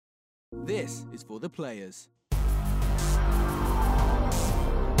This is for the players.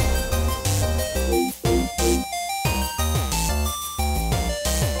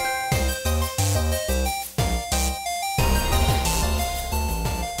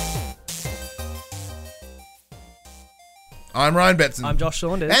 I'm Ryan Betson. I'm Josh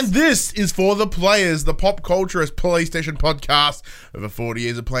Saunders. And this is For the Players, the pop culturist PlayStation podcast. Over 40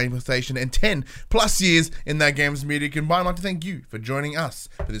 years of playing PlayStation and 10 plus years in that games media combined. I'd like to thank you for joining us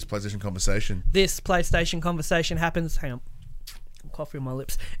for this PlayStation conversation. This PlayStation conversation happens, hang on, coffee on my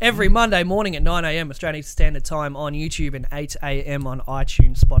lips, every Monday morning at 9 a.m. Australian Standard Time on YouTube and 8 a.m. on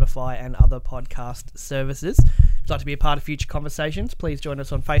iTunes, Spotify and other podcast services. If you'd like to be a part of future conversations, please join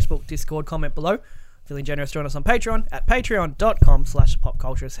us on Facebook, Discord, comment below. Feeling generous, join us on Patreon at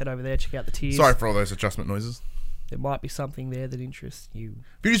patreon.com/popculturist. Head over there, check out the tiers. Sorry for all those adjustment noises. There might be something there that interests you.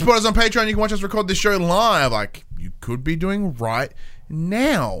 If you support us on Patreon, you can watch us record this show live, like you could be doing right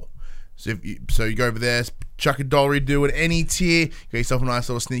now. So you go over there, chuck a $1, do it any tier, get yourself a nice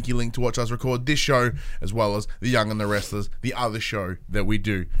little sneaky link to watch us record this show, as well as The Young and the Wrestlers, the other show that we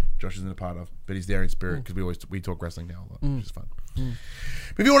do. Josh isn't a part of, but he's there in spirit because we talk wrestling now a lot, which is fun. But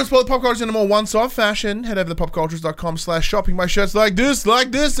if you want to support the pop culture in a more once-off fashion, head over to popcultures.com/shopping. Buy shirts like this,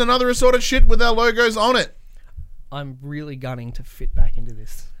 and other assorted shit with our logos on it. I'm really gunning to fit back into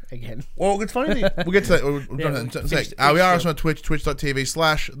this again. Well, it's funny. We'll get to that. We are also on Twitch,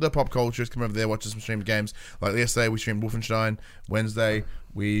 twitch.tv/thepopcultures. Come over there, watch some streamed games. Like yesterday, we streamed Wolfenstein. Wednesday,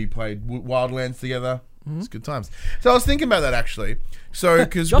 we played Wildlands together. It's good times. So I was thinking about that actually. So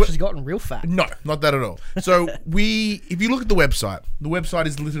because Josh has gotten real fat. No, not that at all. So if you look at the website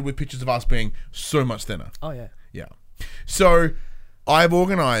is littered with pictures of us being so much thinner. Oh yeah. Yeah. So I've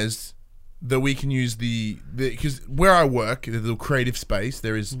organised that we can use because where I work, the little creative space,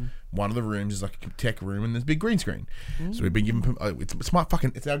 there is one of the rooms is like a tech room and there's a big green screen. So we've been given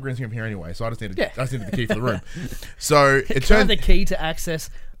it's our green screen here anyway. So I just needed the key for the room. So it Can I have the key to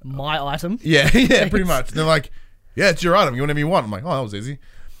access my item? Yeah, pretty much. And they're like, yeah, it's your item. You whatever you want. I'm like, oh, that was easy.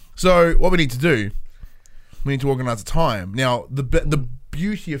 So what we need to do, we need to organise a time. Now, the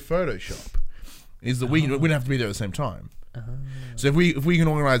beauty of Photoshop is that we don't have to be there at the same time. So if we can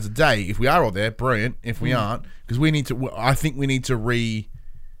organise a day, if we are all there, brilliant. If we aren't, because I think we need to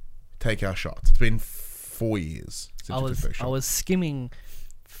retake our shots. It's been 4 years since we took those shots. I was skimming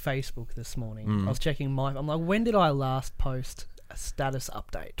Facebook this morning. I was checking I'm like, when did I last post a status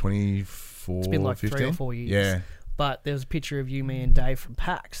update? 24. It's been like 15? 3 or 4 years. Yeah. But there was a picture of you, me, and Dave from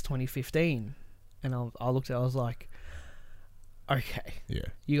PAX 2015, and I looked at it. I was like, okay, yeah,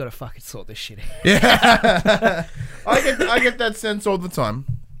 you got to fucking sort this shit out. Yeah, I get that sense all the time,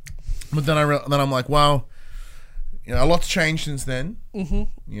 but then I'm like, well, a lot's changed since then.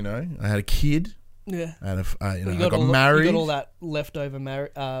 You know, I had a kid. Yeah, I had I got married. You got all that leftover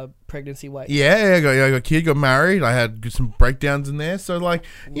pregnancy weight. Yeah, I got a kid, got married. I had some breakdowns in there. So like,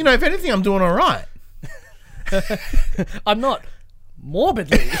 if anything, I'm doing all right. I'm not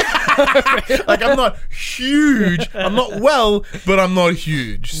morbidly. Like, I'm not huge. I'm not well, but I'm not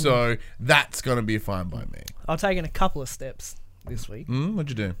huge. So that's going to be fine by me. I've taken a couple of steps this week. What'd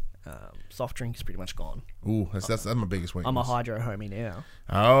you do? Soft drinks pretty much gone. Ooh, that's my biggest weakness. I'm a hydro homie now.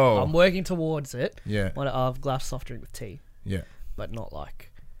 Oh. I'm working towards it. Yeah. I'll have a glass of soft drink with tea. Yeah. But not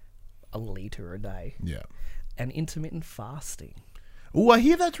like a litre a day. Yeah. And intermittent fasting. Ooh, I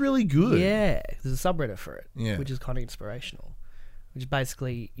hear that's really good. Yeah. There's a subreddit for it. Yeah. Which is kind of inspirational. Which is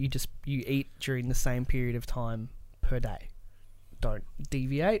basically you eat during the same period of time per day. Don't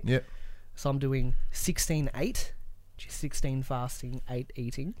deviate. Yep. So I'm doing 16-8, which is 16 fasting, 8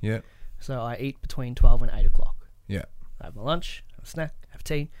 eating. Yeah. So I eat between 12 and 8 o'clock. Yeah. I have my lunch, have a snack, have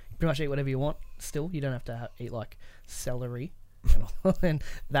tea. You pretty much eat whatever you want still. You don't have to eat like celery and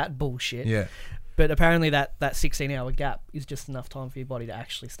that bullshit. Yeah. But apparently that 16-hour gap is just enough time for your body to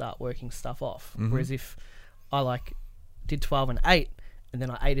actually start working stuff off. Whereas if I did 12 and 8 and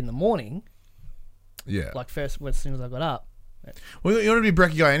then I ate in the morning, as soon as I got up. Well, you want to be a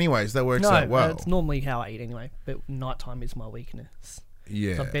brekkie guy anyways. That works out well. It's normally how I eat anyway. But nighttime is my weakness.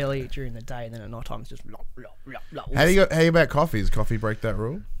 Yeah. So I barely eat during the day, and then at night time it's just blah, blah, blah, blah. How about coffee? Does coffee break that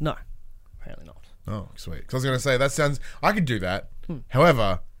rule? No, apparently not. Oh, sweet. Because I was going to say, I could do that.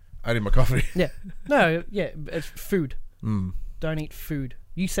 However, I need my coffee. Yeah. No, yeah, it's food. Don't eat food.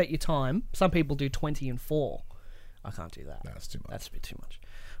 You set your time. Some people do 20 and 4. I can't do that. That's too much. That's a bit too much.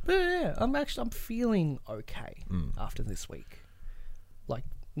 But yeah, I'm feeling okay after this week. Like,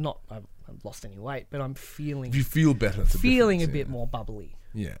 not I've lost any weight, but I'm feeling. If you feel better, it's feeling a bit more bubbly.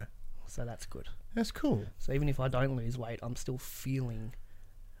 Yeah. So that's good. That's cool. So even if I don't lose weight, I'm still feeling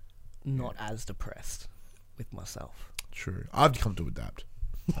not as depressed with myself. True. I've come to adapt.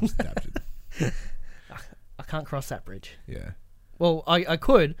 I've stabbed it. I can't cross that bridge. Yeah. Well, I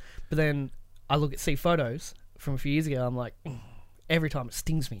could, but then I see photos from a few years ago. I'm like, every time it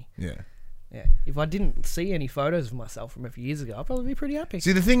stings me. Yeah. Yeah. If I didn't see any photos of myself from a few years ago, I'd probably be pretty happy.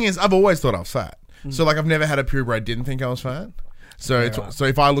 See, the thing is, I've always thought I was fat. So, like, I've never had a period where I didn't think I was fat. So, so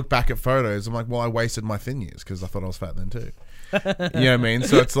if I look back at photos, I'm like, well, I wasted my thin years because I thought I was fat then too. You know what I mean?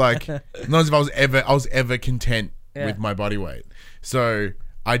 So it's like, not as if I was ever content with my body weight. So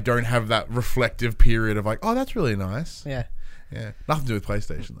I don't have that reflective period of like, oh, that's really nice. Yeah. Yeah. Nothing to do with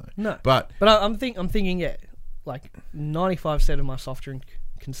PlayStation though. No. But I'm thinking, yeah, like 95% of my soft drink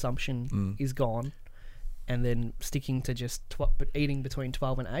consumption is gone, and then sticking to just eating between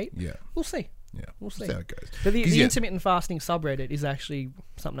 12 and 8. yeah. We'll see. Yeah. We'll see. how it goes. But the 'Cause, yeah, intermittent fasting subreddit is actually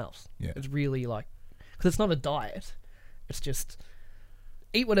something else. Yeah. It's really like, because it's not a diet. It's just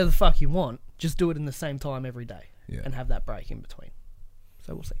eat whatever the fuck you want. Just do it in the same time every day, and have that break in between.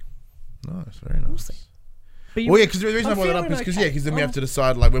 So we'll see. Nice. Very nice. We'll see. But Well, yeah, because the reason I I'm brought that up feeling is because okay. then we have to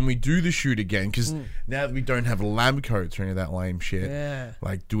decide like when we do the shoot again, because now that we don't have lab coats or any of that lame shit. Yeah.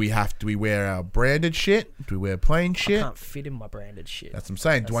 Like, do we wear our branded shit? Do we wear plain I shit? can't fit in my branded shit. That's what I'm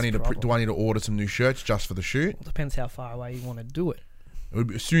saying. That's the problem. Do I need to order some new shirts just for the shoot? Depends how far away you want to do it.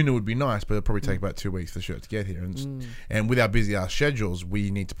 Sooner would be nice, but it'll probably take about 2 weeks for the shirt to get here. And with our busy ass schedules, we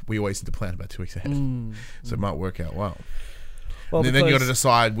always need to plan about 2 weeks ahead, so it might work out well. Well, And then you got to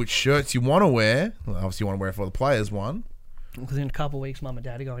decide which shirts you want to wear. Well, obviously, you want to wear it for the players one. because in a couple of weeks, Mum and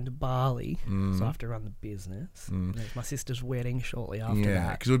Dad are going to Bali, so I have to run the business. And there's my sister's wedding shortly after Yeah,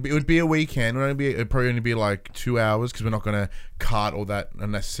 that. because it would be a weekend. It'd probably only be like 2 hours because we're not going to cart all that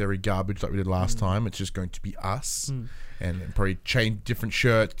unnecessary garbage like we did last time. It's just going to be us, and probably change different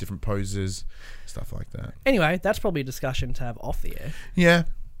shirts, different poses, stuff like that. Anyway, that's probably a discussion to have off the air. Yeah,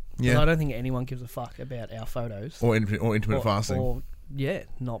 'Cause yeah. I don't think anyone gives a fuck about our photos. Or intermittent fasting. Or, yeah,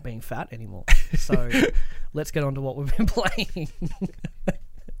 not being fat anymore. So let's get on to what we've been playing.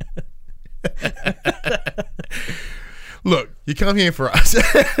 Look, you come here for us.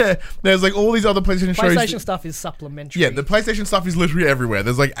 There's like all these other PlayStation shows. PlayStation stuff is supplementary. Yeah, the PlayStation stuff is literally everywhere.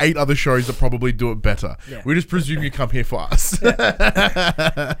 There's like 8 other shows that probably do it better. Yeah. We just presume you come here for us.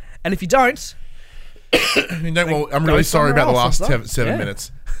 And if you don't, I'm go really sorry about the somewhere last else and stuff. 7 Yeah.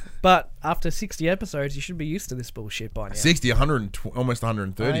 minutes. but after 60 episodes, you should be used to this bullshit by now. 60, 120, almost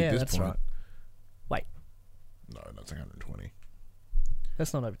 130 Oh, yeah, at this that's point. right. Wait, No, that's like 120.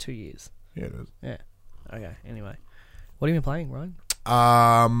 that's not over 2 years. Yeah, it is. Yeah. Okay, anyway. What have you been playing, Ryan?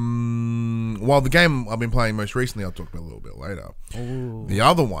 Well, the game I've been playing most recently, I'll talk about a little bit later. Ooh. The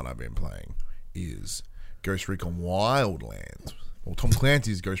other one I've been playing is Ghost Recon Wildlands. Well, Tom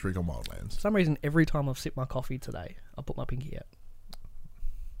Clancy's Ghost Recon Wildlands. For some reason, every time I've sipped my coffee today, I put my pinky out.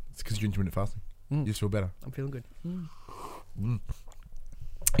 It's because you're intermittent fasting. You just feel better. I'm feeling good.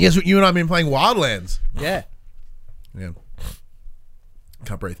 Yes, you and I have been playing Wildlands. Yeah. Yeah.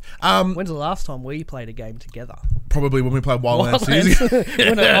 Can't breathe. When's the last time we played a game together? Probably when we played Wildlands. 2 years ago.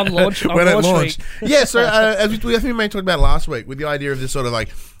 when it, on launch, on When it launch launched. week. Yeah, so as we I think we may have talked about last week with the idea of this sort of like,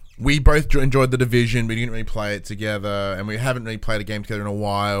 we both enjoyed The Division, but we didn't really play it together, and we haven't really played a game together in a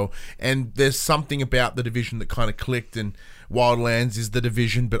while, and there's something about The Division that kind of clicked, and Wildlands is The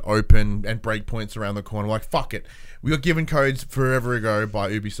Division, but open, and breakpoints around the corner. Like, fuck it. We got given codes forever ago by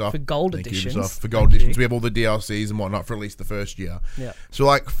Ubisoft. For gold Thank you, editions. Ubisoft. For gold Thank editions. you. We have all the DLCs and whatnot for at least the first year. Yeah. So,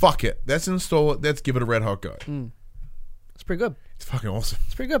 like, fuck it. Let's install it. Let's give it a red hot go. It's pretty good. It's fucking awesome.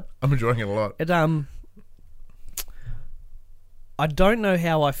 It's pretty good. I'm enjoying it a lot. It I don't know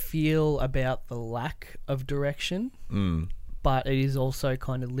how I feel about the lack of direction, but it is also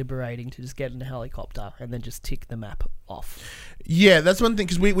kind of liberating to just get in a helicopter and then just tick the map off. Yeah, that's one thing,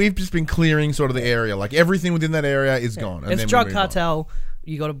 because we've just been clearing sort of the area. Like, everything within that area is gone. And It's then we drug move on. cartel.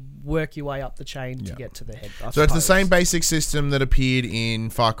 You got to work your way up the chain to Yeah. get to the head. So it's the same basic system that appeared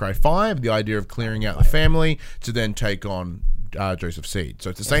in Far Cry 5, the idea of clearing out the family to then take on Joseph Seed. So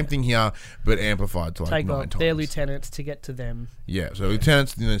it's the same thing here, but amplified to like Take 9 on times. their lieutenants to get to them. Yeah, so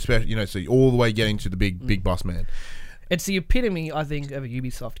lieutenants, so all the way getting to the big boss man. It's the epitome, I think, of a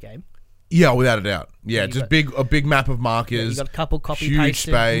Ubisoft game. Yeah, without a doubt. Yeah, you just got- a big map of Yeah, markers. you got a couple copy huge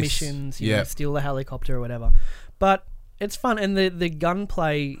pasted space. missions. You Yeah. know, steal the helicopter or whatever. But it's fun, and the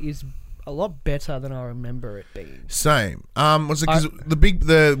gunplay is a lot better than I remember it being. Same. Was it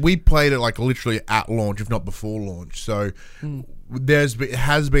because we played it like literally at launch, if not before launch. So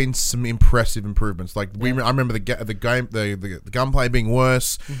has been some impressive improvements. Like I remember the gunplay being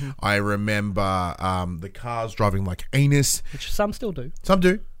worse. I remember the cars driving like anus. Which some still do. Some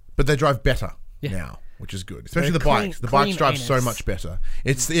do, but they drive better now. which is good. Especially Very the bikes. The clean bikes drive so anus. much better.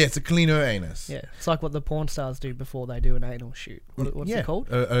 It's a cleaner anus. Yeah, it's like what the porn stars do before they do an anal shoot. What's it called?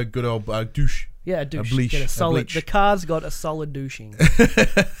 A good old douche. Yeah, a douche. bleach, Get a a solid. bleach. The car's got a solid douching.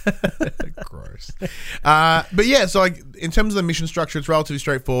 Gross. But yeah, so like in terms of the mission structure, it's relatively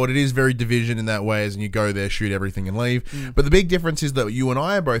straightforward. It is very Division in that way, as in you go there, shoot everything, and leave. But the big difference is that you and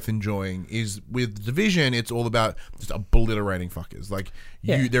I are both enjoying is with Division, it's all about just obliterating fuckers. Like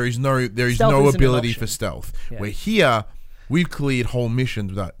Yeah. there is no Stealth no isn't an ability option. for stealth. Yeah. Where here we've cleared whole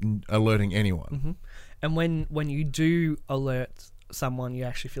missions without alerting anyone. And when you do alert someone, you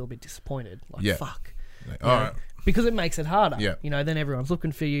actually feel a bit disappointed. Like, Yeah. fuck. Like, You know, all right. Because it makes it harder. Yeah. You know, then everyone's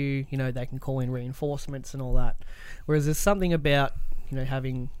looking for you. You know, they can call in reinforcements and all that. Whereas there's something about, you know,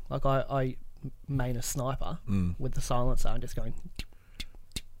 having, like I main a sniper with the silencer and just going...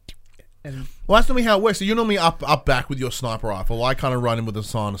 And Well, that's normally how it works. So you're normally up back with your sniper rifle. I kind of run in with a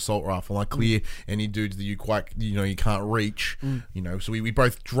silent assault rifle. I clear any dudes that you can't reach. You know, so we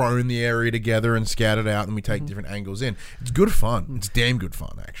both drone the area together and scout it out, and we take different angles in. It's good fun. It's damn good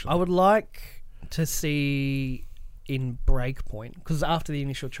fun, actually. I would like to see in Breakpoint, because after the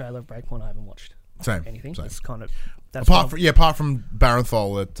initial trailer of Breakpoint, I haven't watched Same. anything. Same. It's kind of... That's Apart what apart from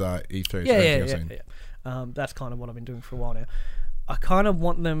Barenthal at E3. Yeah. That's kind of what I've been doing for a while now. I kind of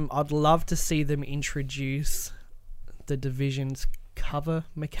want them... I'd love to see them introduce the Division's cover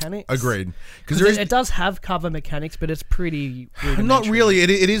mechanics. Agreed. Because it does have cover mechanics, but it's pretty Not rudimentary. really.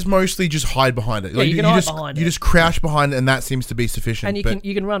 It is mostly just hide behind it. Yeah, you can hide just, behind you it. just crouch behind it, and that seems to be sufficient. And but,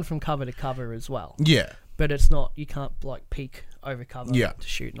 you can run from cover to cover as well. yeah. But it's not... You can't, like, peek over cover Yeah. to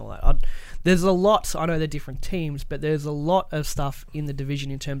shoot and all that. There's a lot... I know they're different teams, but there's a lot of stuff in the Division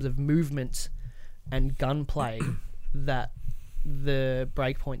in terms of movement and gunplay that the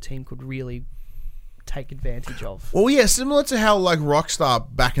Breakpoint team could really take advantage of. Well, yeah, similar to how like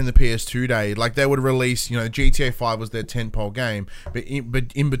Rockstar back in the PS2 day, like they would release, you know, GTA 5 was their tentpole game, but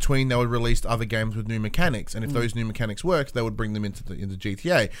in between they would release other games with new mechanics, and if those new mechanics worked, they would bring them into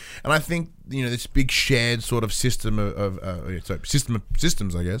GTA. And I think, you know, this big shared sort of system system of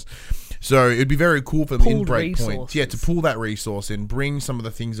systems, I guess. So it'd be very cool for them in Pooled Breakpoint, resources. yeah, to pull that resource in, bring some of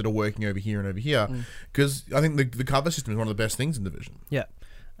the things that are working over here and over here, because I think the cover system is one of the best things in Division. Yeah.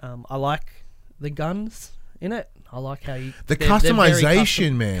 I like the guns in it. I like how you... The they're very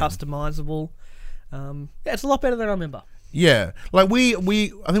customization, man. Customizable. Yeah, it's a lot better than I remember. Yeah, like I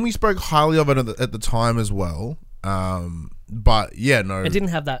think we spoke highly of it at the time as well. But yeah, no, It didn't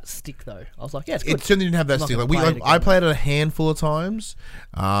have that stick, though. I was like, yeah, it's good. it certainly didn't have that I'm not stick. gonna Like play it I again. played it a handful of times,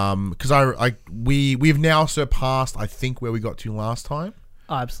 because we've now surpassed I think where we got to last time.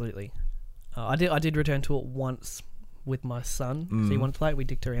 Oh, absolutely. I did return to it once with my son. So he wanted to play it. We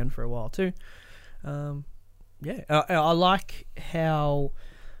dicked around for a while too. Yeah, I like how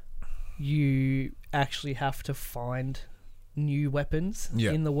you actually have to find new weapons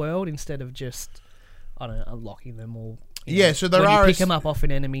Yeah. in the world instead of just, I don't know, unlocking them or... Yeah, so there when are you pick them up off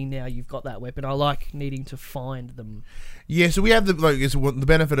an enemy, now you've got that weapon. I like needing to find them. Yeah, so we have the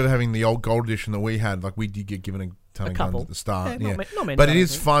benefit of having the old gold edition that we had. Like we did get given a ton of couple. guns at the start. Yeah, Yeah, not many but it guns,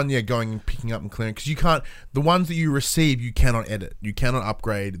 is I think. fun. Yeah, going and picking up and clearing, because you can't. The ones that you receive, you cannot edit. You cannot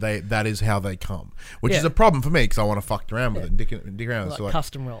upgrade. That is how they come, which is Yeah. a problem for me because I want to fuck around with it and dick around with it. Like So like,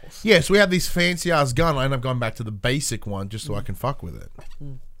 custom rolls. yeah, so we have this fancy ass gun. I end up going back to the basic one just so I can fuck with it.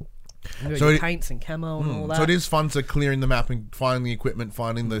 You got So your it- paints and camo and all that. So it is fun to clearing the map and finding the equipment,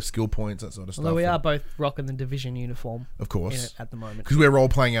 finding the skill points, that sort of stuff. Although we And- are both rocking the Division uniform of in course, it at the moment. because we're role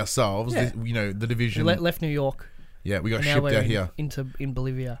playing ourselves. Yeah. You know, the We division. left New York. Yeah, we got And now shipped we're out here. in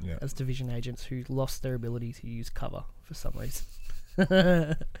Bolivia Yeah. as Division agents who lost their ability to use cover for some reason.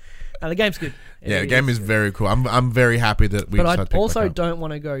 And the game's good. Yeah, It the game is very cool. I'm very happy that we. But decided I to pick also back up. don't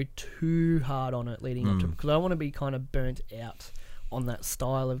want to go too hard on it leading up to it, because I want to be kind of burnt out on that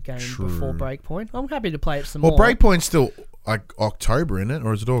style of game before True. Breakpoint. I'm happy to play it some Well, more. Breakpoint's still like October, isn't it,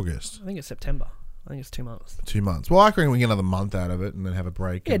 or is it August? I think it's September. I think it's 2 months. 2 months. Well, I reckon we get another month out of it and then have a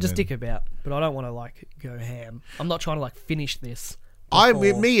break. Yeah, and just then- dick about. But I don't want to like go ham. I'm not trying to like finish this. Me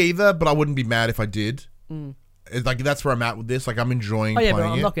before- either, but I wouldn't be mad if I did. It's like that's where I'm at with this. Like I'm enjoying. Oh yeah, playing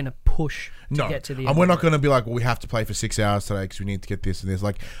but I'm it. not going to push to No, get to the and end we're of not it. going to be like, well, we have to play for 6 hours today because we need to get this and this.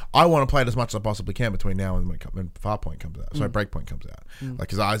 Like, I want to play it as much as I possibly can between now and when Farpoint comes out. Sorry, Breakpoint comes out. Like,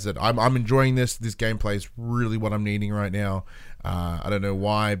 because I said, I'm enjoying this. This gameplay is really what I'm needing right now. I don't know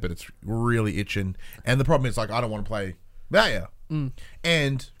why, but it's really itching. And the problem is, like, I don't want to play that.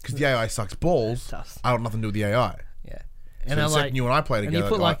 And because the AI sucks balls, does. I want nothing to do with the AI. Yeah. So And the I'm second like, you and I play and together, you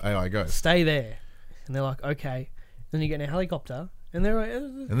put like, AI goes. stay there. And they're like, okay. Then you get in a helicopter, and they're like,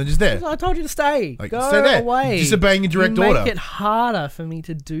 And then just there. I told you to stay. Like, Go stay there. away. Disobeying your direct you order. make it harder for me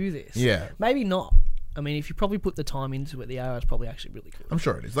to do this. Yeah. Maybe not. I mean, if you probably put the time into it, the AI is probably actually really good. I'm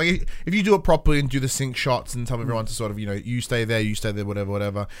sure it is. Like if you do it properly and do the sync shots and tell everyone to sort of, you stay there,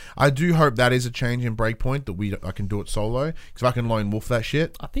 whatever. I do hope that is a change in Breakpoint that I can do it solo, because if I can lone wolf that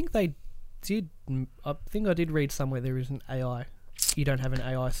shit. I think they did. I think I did read somewhere there is an AI. You don't have an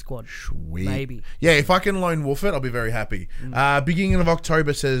AI squad. Sweet. Maybe. Yeah, if I can lone wolf it, I'll be very happy. Beginning of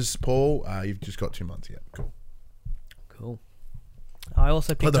October, says Paul. You've just got 2 months. Yeah, cool. I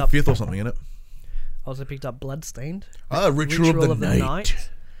also Like picked the up 5th or something in it. I also picked up Bloodstained. Ritual of the Night.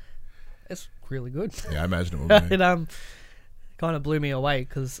 It's really good. Yeah, I imagine it would be. It kind of blew me away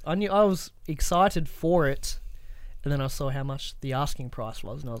because I was excited for it, and then I saw how much the asking price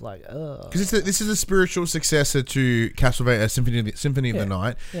was, and I was like, ugh. Because this is a spiritual successor to Castlevania Symphony of the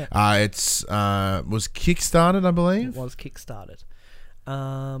Night. Yeah. It's was kickstarted, I believe. It was kickstarted.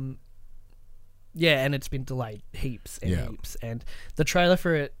 Yeah, and it's been delayed heaps and heaps. And the trailer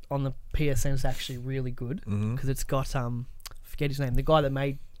for it on the PSN is actually really good because it's got I forget his name, the guy that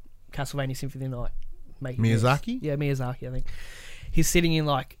made Castlevania Symphony of the Night. Miyazaki? Yeah, Miyazaki, I think. He's sitting in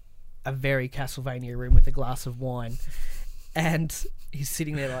like a very Castlevania room with a glass of wine, and he's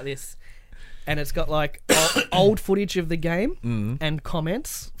sitting there like this, and it's got like old footage of the game and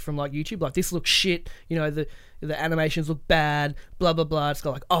comments from like YouTube, like this looks shit, the animations look bad, blah blah blah. It's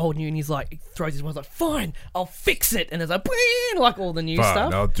got like old new, and he's like, he throws his words like, fine, I'll fix it, and it's like all the new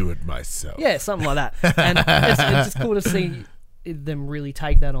stuff. I'll do it myself. Yeah, something like that. And it's just cool to see them really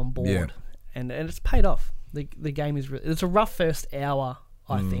take that on board. Yeah. And it's paid off. The game is it's a rough first hour,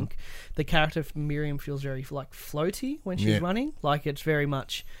 I think. The character Miriam feels very like floaty when she's running. Like it's very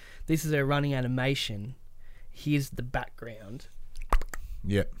much, this is her running animation. Here's the background.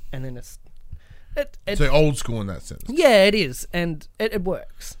 Yeah. And then it's so old school in that sense. Yeah, it is, and it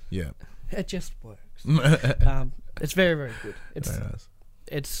works. Yeah. It just works. It's very, very good. It's Very nice.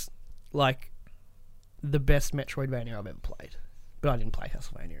 It's like the best Metroidvania I've ever played. But I didn't play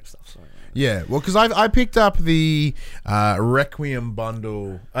Castlevania and stuff, so... Yeah, well, because I picked up the Requiem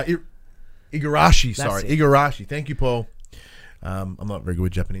bundle... Igarashi, sorry. That's it. Igarashi. Thank you, Paul. I'm not very good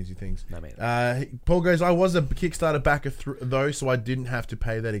with Japanesey things. No, man. Paul goes, I was a Kickstarter backer though, so I didn't have to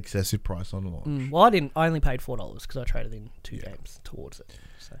pay that excessive price on launch. Well, I only paid $4 because I traded in 2 games towards it.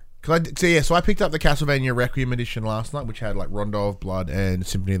 So I picked up the Castlevania Requiem edition last night, which had like Rondo of Blood and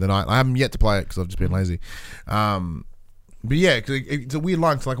Symphony of the Night. I haven't yet to play it because I've just been lazy. But yeah, cause it's a weird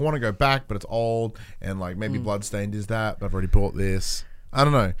line. So like I want to go back, but it's old, and like maybe Bloodstained is that. But I've already bought this. I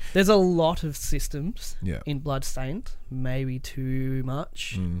don't know. There's a lot of systems Yeah. in Bloodstained, maybe too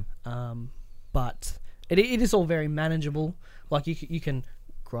much, but it is all very manageable. Like you can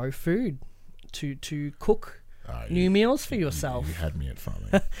grow food to cook new meals for yourself. You had me at farming.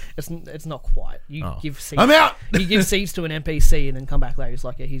 It's not quite. You give seeds. I'm out. You give seeds to an NPC and then come back later. It's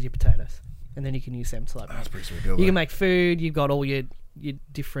like, yeah, here's your potatoes, and then you can use them to like. That's pretty sweet. You can make food. You've got all your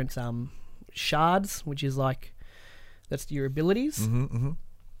different shards, which is like that's your abilities.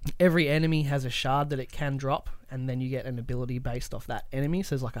 Every enemy has a shard that it can drop, and then you get an ability based off that enemy.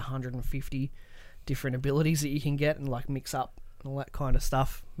 So there's like 150 different abilities that you can get and like mix up and all that kind of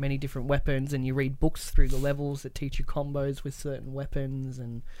stuff. Many different weapons, and you read books through the levels that teach you combos with certain weapons,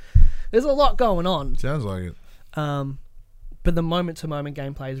 and there's a lot going on. Sounds like it. But the moment-to-moment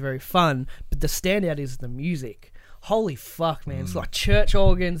gameplay is very fun. But the standout is the music. Holy fuck, man! It's like church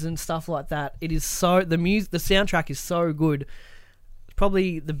organs and stuff like that. It is so the soundtrack is so good. It's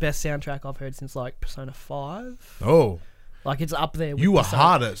probably the best soundtrack I've heard since like Persona 5. Oh, like it's up there. With you were Persona.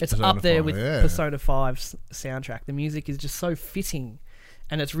 hard at It's Persona up there 5, with yeah. Persona 5's soundtrack. The music is just so fitting,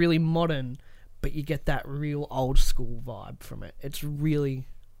 and it's really modern, but you get that real old school vibe from it. It's really,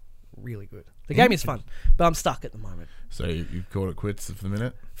 really good. The game is fun, but I'm stuck at the moment. So you've called it quits for the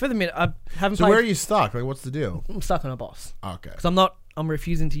minute? For the minute, I haven't So played... where are you stuck? Like, what's the deal? I'm stuck on a boss. Okay. Because I'm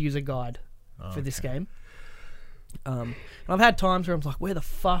refusing to use a guide for this game. And I've had times where I'm like, where the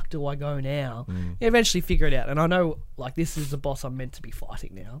fuck do I go now? You eventually figure it out. And I know, like, this is the boss I'm meant to be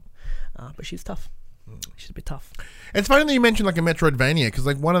fighting now. But she's tough. She's a bit tough. It's funny that you mentioned like a Metroidvania, because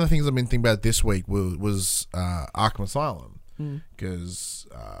like one of the things I've been thinking about this week was Arkham Asylum. Because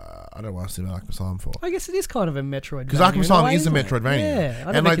I don't know what I said about Arkham Asylum for. I guess it is kind of a Metroidvania. Because Arkham Asylum is a isn't it? Metroidvania. Yeah.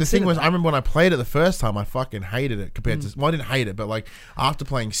 I And like the thing was, that. I remember when I played it the first time, I fucking hated it compared to... Well, I didn't hate it, but like after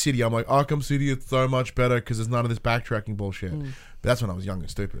playing City, I'm like, Arkham City is so much better because there's none of this backtracking bullshit. But that's when I was young and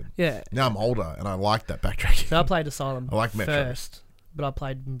stupid. Yeah. Now I'm older and I like that backtracking. So I played Asylum I like Metro. first, but I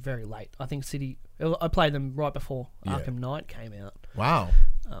played them very late. I think City... I played them right before Arkham Knight came out. Wow.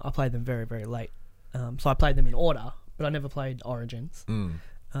 I played them very, very late. So I played them in order, but I never played Origins.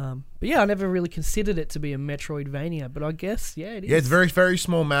 But yeah, I never really considered it to be a Metroidvania, but I guess, yeah, it is. Yeah, it's very, very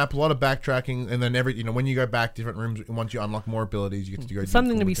small map, a lot of backtracking, and then when you go back different rooms, once you unlock more abilities, you get to go.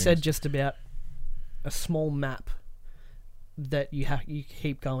 Something to be said just about a small map that you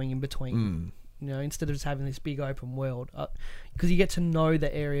keep going in between. You know, instead of just having this big open world, because you get to know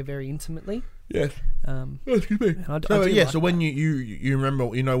the area very intimately. Yes. Excuse me. So when you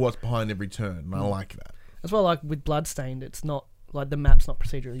remember, you know what's behind every turn, and I like that. That's why, like with Bloodstained, it's not like the map's not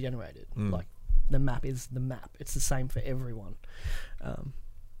procedurally generated. Like the map is the map. It's the same for everyone.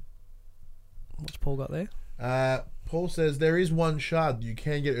 What's Paul got there? Paul says there is one shard you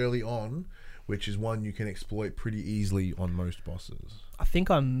can get early on, which is one you can exploit pretty easily on most bosses. I think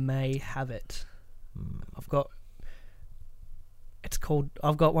I may have it. I've got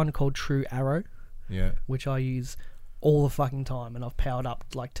one called True Arrow. Yeah. Which I use all the fucking time, and I've powered up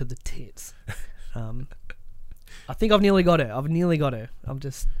like to the tits. I think I've nearly got it. I'm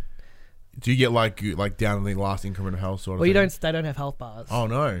just. Do you get like down in the last increment of health sort of? Well, thing? they don't have health bars. Oh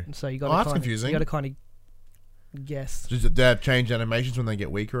no! So you got. That's confusing. You got to kind of guess. Does they have changed animations when they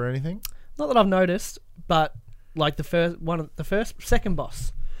get weaker or anything? Not that I've noticed, but like second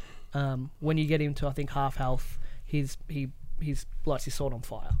boss, when you get him to I think half health, he lights his sword on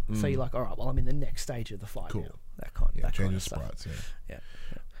fire. So you're like, all right, well I'm in the next stage of the fight now. That kind of sprites. Yeah.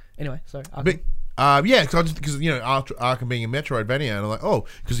 Anyway, so because Arkham being a Metroidvania, and I'm like,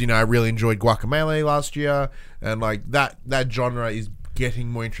 because I really enjoyed Guacamelee last year, and like that genre is getting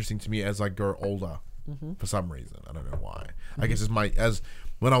more interesting to me as I grow older. For some reason, I don't know why. I guess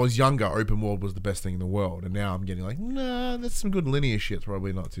when I was younger, open world was the best thing in the world, and now I'm getting like, nah, that's some good linear shit. It's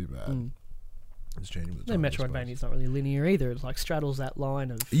probably not too bad. It's changing with the time. Metroidvania's not really linear either. It's like straddles that line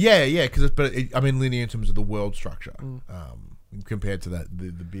of I mean linear in terms of the world structure, compared to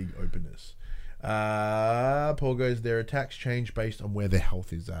the big openness. Paul goes, their attacks change based on where their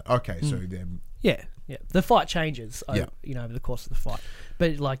health is at. Okay, so then the fight changes over the course of the fight,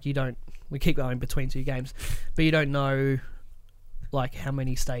 but like we keep going between two games, but you don't know like how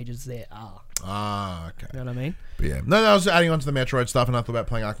many stages there are. Okay. You know what I mean? But yeah, no, I was adding on to the Metroid stuff, and I thought about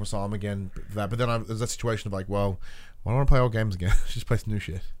playing Arkham Asylum again for that, but then there's that situation of like, well, I don't want to play old games again. Just play some new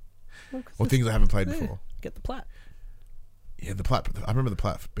shit, or things I haven't played before. Get the plat. Yeah, the plat. I remember the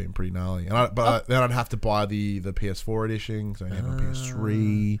plat being pretty gnarly, and then I'd have to buy the PS4 edition because I have a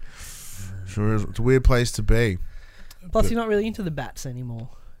PS3. Sure, it's a weird place to be. Plus, you're not really into the bats anymore.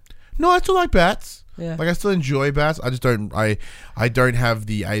 No, I still like bats. Yeah, like I still enjoy bats. I just don't. I don't have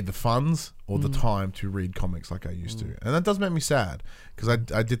the funds or the time to read comics like I used to, and that does make me sad because I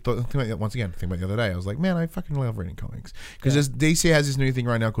did think about the other day. I was like, man, I fucking love reading comics because DC has this new thing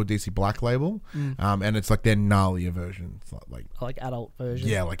right now called DC Black Label, and it's like their gnarlier version. It's like adult version.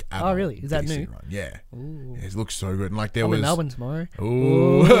 Yeah, like adult. Oh, really? Is that DC new? Run. Yeah. It looks so good. And like I'm in Melbourne tomorrow.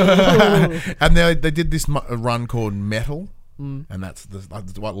 Ooh. And they did this run called Metal. And that's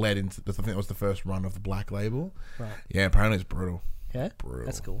what led into. I think that was the first run of the Black Label. Right. Yeah, apparently it's brutal. Yeah, brutal.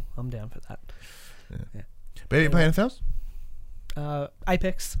 That's cool. I'm down for that. Yeah. But you play anything else?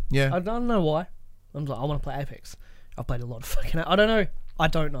 Apex. Yeah. I don't know why. I'm like, I want to play Apex. I've played a lot of fucking. I don't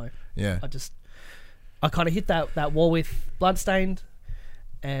know. Yeah. I kind of hit that wall with Bloodstained,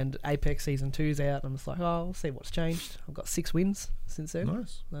 and Apex Season 2's out. I'm just like, we'll see what's changed. I've got 6 wins since then.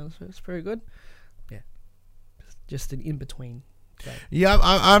 Nice. That's pretty good. Just an in-between game. Yeah,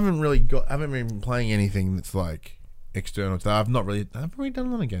 I haven't been playing anything that's like external to that. I've not really done a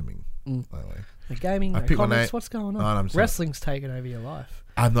lot of gaming lately. The gaming, no comics, what's going on? Wrestling's taken over your life.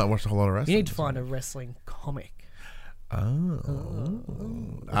 I've not watched a whole lot of wrestling. You need to find a wrestling comic. There are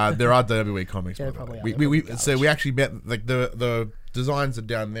WWE comics. Yeah, probably. We actually met like the designs are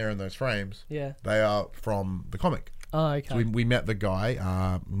down there in those frames. Yeah, they are from the comic. Oh, okay. So we met the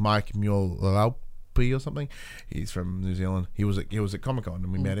guy, Mike Mulalaupi or something. He's from New Zealand. He was at Comic-Con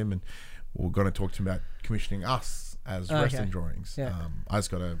and we met him, and we were going to talk to him about commissioning us as wrestling drawings. Yeah. I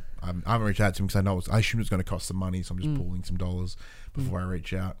haven't reached out to him because I assumed it was going to cost some money, so I'm just pooling some dollars before I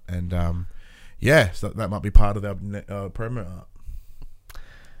reach out. And so that might be part of our promo art.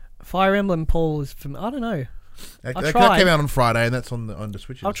 Fire Emblem, Paul, is from, I don't know. That came out on Friday, and that's on the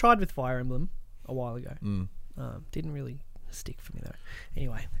Switches. I've tried with Fire Emblem a while ago. Didn't really stick for me though.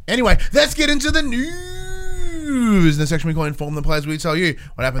 Anyway, let's get into the news. In the section we call Inform the Players, we tell you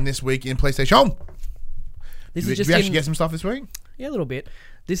what happened this week in PlayStation. Did we actually get some stuff this week? Yeah, a little bit.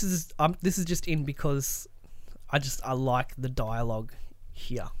 This is just in because I like the dialogue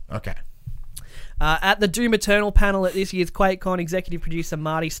here. Okay. At the Doom Eternal panel at this year's QuakeCon, executive producer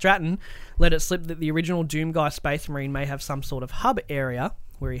Marty Stratton let it slip that the original Doom guy Space Marine may have some sort of hub area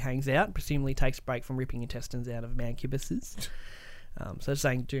where he hangs out, presumably takes a break from ripping intestines out of mancubuses. So it's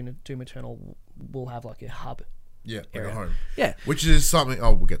saying Doom Eternal will have like a hub. Yeah, like area. a home. Yeah. Which is something...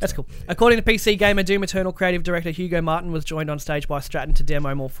 Oh, we'll get to That's that. cool. Yeah. According to PC Gamer, Doom Eternal creative director Hugo Martin was joined on stage by Stratton to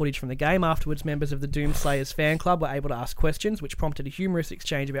demo more footage from the game. Afterwards, members of the Doom Slayers fan club were able to ask questions, which prompted a humorous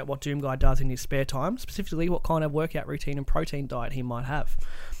exchange about what Doom Guy does in his spare time, specifically what kind of workout routine and protein diet he might have.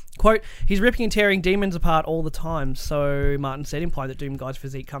 Quote, he's ripping and tearing demons apart all the time, so Martin said, implying that Doom Guy's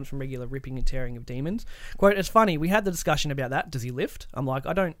physique comes from regular ripping and tearing of demons. Quote, it's funny, we had the discussion about that. Does he lift? I'm like,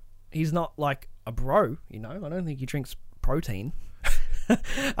 he's not like a bro, you know? I don't think he drinks protein.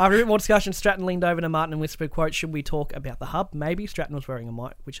 After a bit more discussion, Stratton leaned over to Martin and whispered, quote, should we talk about the hub? Maybe. Stratton was wearing a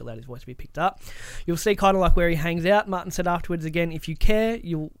mic, which allowed his voice to be picked up. You'll see kind of like where he hangs out. Martin said afterwards, again, if you care,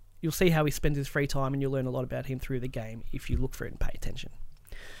 you'll see how he spends his free time and you'll learn a lot about him through the game if you look for it and pay attention.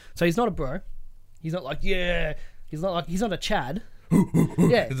 So he's not a bro. He's not like, he's not a Chad.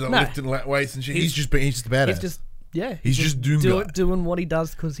 Yeah, He's not no. lifting weights and shit. He's just a badass. He's just, He's just Doom Guy. doing what he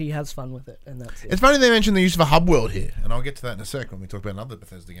does because he has fun with it, and that's it. It's funny they mentioned the use of a hub world here, and I'll get to that in a sec when we talk about another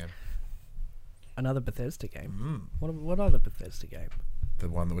Bethesda game. Another Bethesda game. What other Bethesda game? The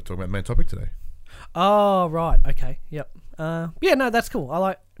one that we're talking about, the main topic today. Oh right, okay, yep. Yeah, no, that's cool. I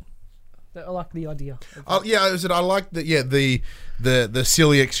like the idea. Oh yeah, I like the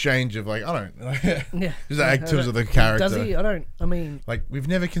silly exchange of like, I don't Yeah, just like, in terms of the character. Does he? I mean, Like, we've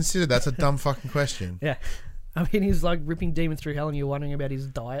never considered that's a dumb fucking question. yeah. I mean, he's like ripping demons through hell, and you're wondering about his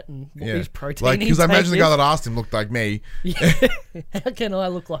diet and what his protein. Like, because I intake imagine the guy is. that asked him looked like me. Yeah. How can I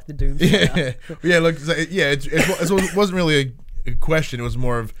look like the Doomslayer? Yeah, look, so, yeah. It wasn't really a question. It was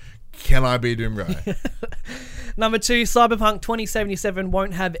more of, can I be Doom Guy? Number 2, Cyberpunk 2077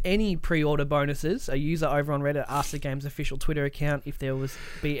 won't have any pre-order bonuses. A user over on Reddit asked the game's official Twitter account if there was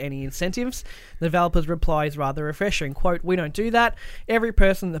be any incentives. The developer's reply is rather refreshing. Quote, we don't do that. Every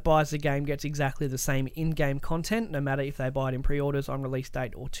person that buys the game gets exactly the same in-game content, no matter if they buy it in pre-orders on release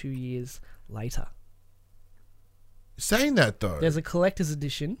date or 2 years later. Saying that though, There's a collector's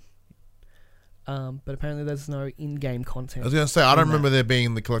edition, but apparently there's no in-game content. I was going to say, I don't remember there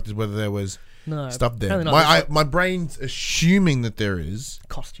being the collectors, whether there was No, stuff there. apparently not. My brain's assuming that there is.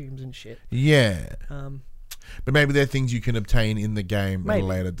 Costumes and shit. Yeah. But maybe they're things you can obtain in the game at Maybe. a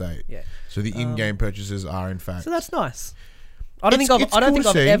later date. Yeah. So the in-game purchases are in fact. So that's nice. I don't It's think cool I've to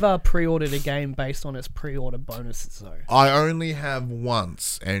see. ever pre-ordered a game based on its pre-order bonuses though. I only have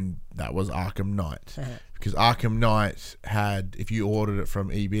once, and that was Arkham Knight. Because Arkham Knight had, if you ordered it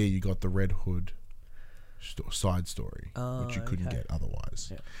from EB, you got the Red Hood side story, which you couldn't get otherwise.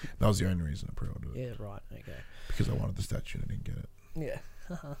 Yeah. That was the only reason I pre-ordered it. Yeah, right. Okay. Because I wanted the statue and I didn't get it. Yeah.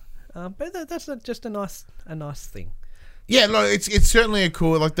 But that's just a nice thing. Yeah, no, it's certainly a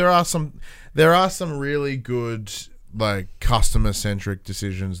cool. Like there are some really good like customer centric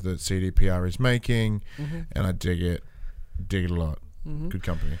decisions that CDPR is making, and I dig it a lot. Good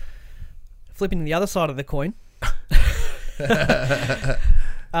company. Flipping to the other side of the coin.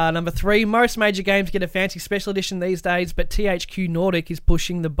 Number 3, most major games get a fancy special edition these days, but THQ Nordic is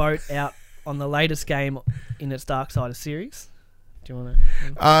pushing the boat out on the latest game in its Darksiders series. Do you want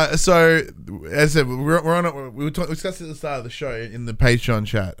to? So, as I said, we discussed it at the start of the show in the Patreon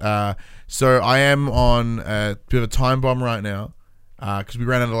chat. So I am on a bit of a time bomb right now because we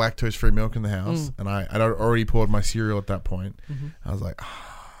ran out of lactose-free milk in the house, and I'd already poured my cereal at that point. I was like,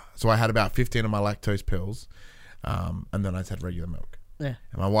 so I had about 15 of my lactose pills, and then I just had regular milk. Yeah.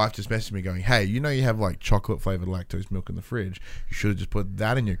 And my wife just messaged me going, hey, you know you have like chocolate-flavored lactose milk in the fridge. You should have just put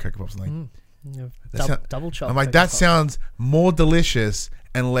that in your Cocoa Pops. I'm like, Double chocolate. I'm like, that sounds more delicious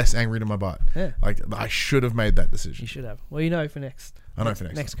and less angry to my butt. Yeah. Like, I should have made that You decision. should have. Well, you know for next. I know for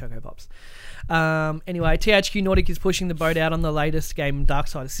next Next Cocoa Pops. Anyway, THQ Nordic is pushing the boat out on the latest game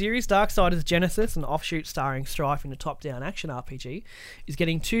Darksiders series. Darksiders Genesis, an offshoot starring Strife in a top-down action RPG, is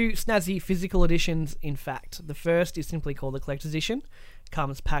getting 2 snazzy physical editions, in fact. The first is simply called the Collector's Edition.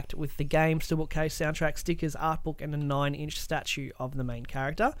 Comes packed with the game, steelbook case, soundtrack, stickers, art book, and a 9-inch statue of the main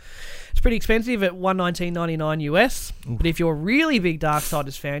character. It's pretty expensive at $119.99 US, but if you're a really big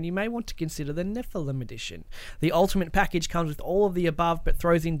Darksiders fan, you may want to consider the Nephilim edition. The ultimate package comes with all of the above, but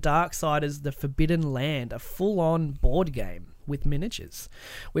throws in Darksiders The Forbidden Land, a full-on board game with miniatures.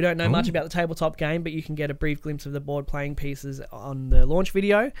 We don't know much about the tabletop game, but you can get a brief glimpse of the board playing pieces on the launch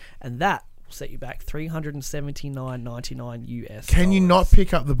video, and that set you back $379.99 US. Can you not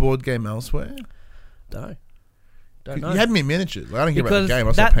pick up the board game elsewhere? Don't know. You had me in miniatures. Like, I don't care Because about the game.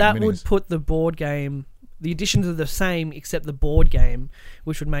 I start that paying would minis. put the board game. The editions are the same except the board game,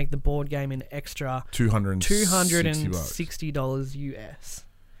 which would make the board game an extra $260 US.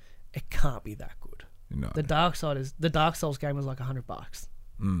 It can't be that good. No. The Dark Souls game was like $100.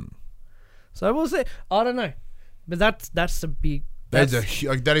 So what was it? I don't know, but that's a big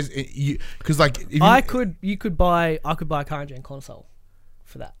That is because like if you could buy a current gen console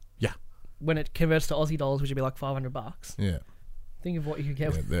for that. Yeah. When it converts to Aussie dollars, which would be like $500. Yeah. Think of what you could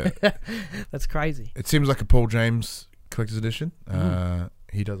get. Yeah, That's crazy. It seems like a Paul James collector's edition.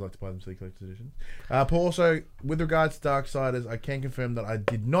 He does like to buy them silly collector's editions. Paul, also, with regards to Darksiders, I can confirm that I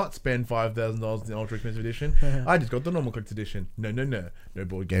did not spend $5,000 in the ultra expensive edition. I just got the normal collector's edition. No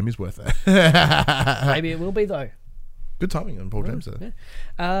board game is worth it. Maybe it will be though. Good timing on Paul James there.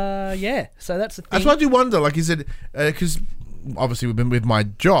 Yeah. So that's the thing. That's what I do wonder. Like, is it because obviously we've been with my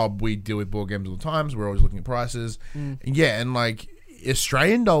job, we deal with board games all the time. So we're always looking at prices. Yeah, and like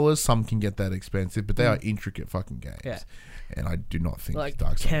Australian dollars, some can get that expensive, but they are intricate fucking games. Yeah. And I do not think like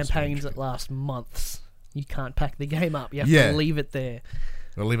Darksiders campaigns that last months. You can't pack the game up. You have to leave it there.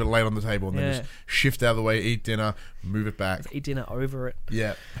 Or leave it laid on the table and then just shift out of the way, eat dinner, move it back. Eat dinner over it.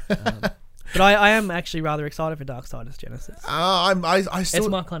 Yeah. But I am actually rather excited for Darksiders Genesis. I still, it's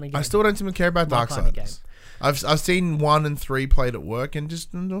my kind of game. I still don't seem to care about Darksiders. I've seen 1 and 3 played at work and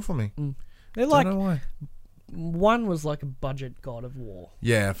just not for me. They're Don't know why. 1 was like a budget God of War.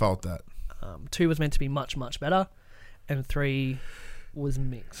 Yeah, I felt that. 2 was meant to be much, much better. And 3 was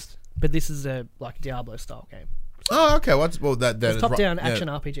mixed. But this is a like Diablo style game. Oh, okay. That top down action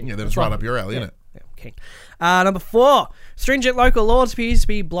RPG. Yeah, that's right up your alley, isn't it? Yeah, king. Number 4, stringent local laws appears to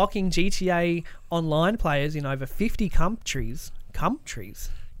be blocking GTA Online players in over 50 countries from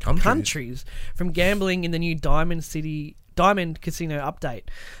gambling in the new Diamond Casino update.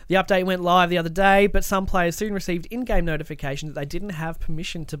 The update went live the other day, but some players soon received in-game notifications that they didn't have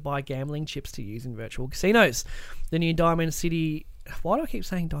permission to buy gambling chips to use in virtual casinos. The new Diamond City... Why do I keep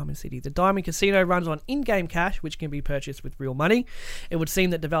saying Diamond City? The Diamond Casino runs on in-game cash, which can be purchased with real money. It would seem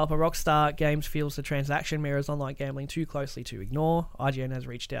that developer Rockstar Games feels the transaction mirrors online gambling too closely to ignore. IGN has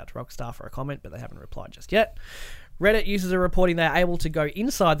reached out to Rockstar for a comment, but they haven't replied just yet. Reddit users are reporting they are able to go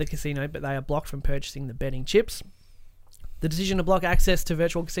inside the casino, but they are blocked from purchasing the betting chips. The decision to block access to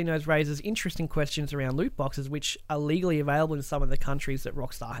virtual casinos raises interesting questions around loot boxes, which are legally available in some of the countries that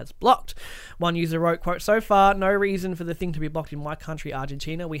Rockstar has blocked. One user wrote, quote, "So far, no reason for the thing to be blocked in my country,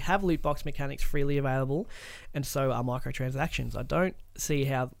 Argentina. We have loot box mechanics freely available, and so are microtransactions. I don't see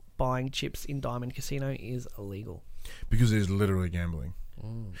how buying chips in Diamond Casino is illegal." Because it is literally gambling.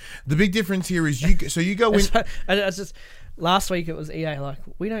 The big difference here is you go in... It's just... Last week it was EA like,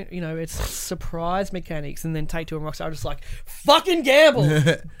 we don't, it's surprise mechanics, and then Take-Two and Rockstar are just like, fucking gamble,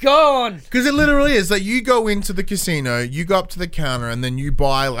 go on. Because it literally is like you go into the casino, you go up to the counter, and then you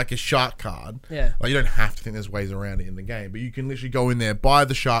buy like a shark card. Yeah. Like you don't have to think there's ways around it in the game, but you can literally go in there, buy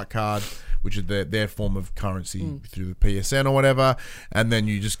the shark card, which is their form of currency through the PSN or whatever, and then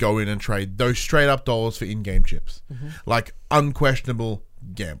you just go in and trade those straight up dollars for in-game chips. Like unquestionable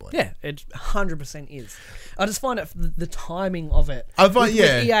gambling. Yeah, it 100% is. I just find it the timing of it. With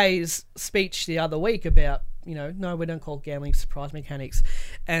EA's speech the other week about no, we don't call gambling surprise mechanics,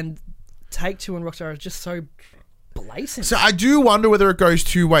 and Take-Two and Rockstar are just so blatant. So I do wonder whether it goes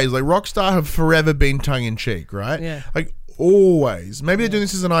two ways. Like Rockstar have forever been tongue in cheek, right? Yeah. Like always. Maybe they're doing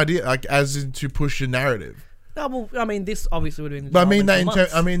this as an idea, like as in to push a narrative. No, well, I mean, this obviously would have been. But I mean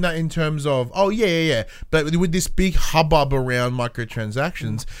that in terms of But with this big hubbub around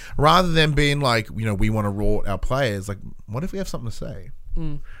microtransactions, rather than being like we want to rort our players, like what if we have something to say?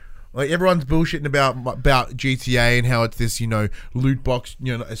 Like everyone's bullshitting about GTA and how it's this loot box,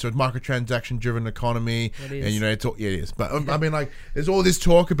 so it's microtransaction driven economy, and it's all, it is. But I mean, like there's all this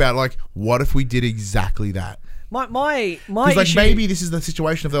talk about like what if we did exactly that. My like issue, maybe this is the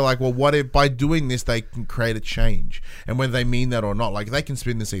situation if they're like, well, what if by doing this they can create a change, and whether they mean that or not, like they can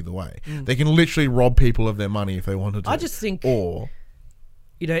spin this either way. They can literally rob people of their money if they wanted to. I just think, or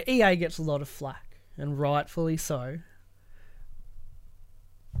EA gets a lot of flack, and rightfully so.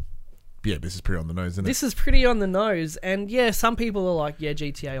 Yeah, this is pretty on the nose, isn't it? This is pretty on the nose, and yeah, some people are like, yeah,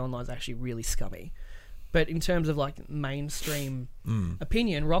 GTA Online is actually really scummy. But in terms of like mainstream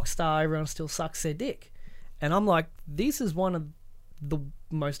opinion, Rockstar, everyone still sucks their dick. And I'm like, this is one of the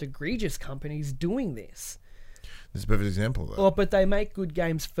most egregious companies doing this. This is a perfect example, though. But they make good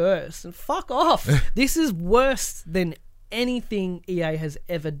games first. And fuck off. This is worse than anything EA has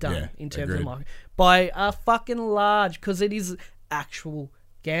ever done in terms of marketing. By a fucking large, because it is actual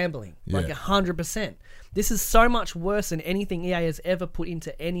gambling. Like 100%. This is so much worse than anything EA has ever put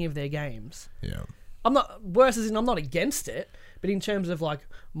into any of their games. Yeah. I'm not against it, but in terms of like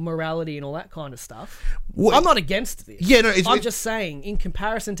morality and all that kind of stuff, I'm not against this. Yeah, no, I'm just saying, in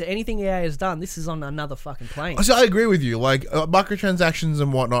comparison to anything EA has done, this is on another fucking plane. So I agree with you. Like microtransactions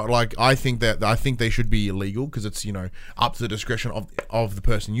and whatnot. Like I think they should be illegal because it's up to the discretion of the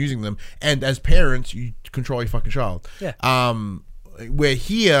person using them. And as parents, you control your fucking child. Yeah. Where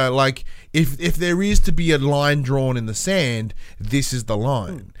here, like, if there is to be a line drawn in the sand, this is the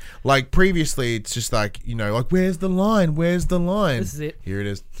line. Like, previously, it's just like, you know, like, where's the line? Where's the line? This is it. Here it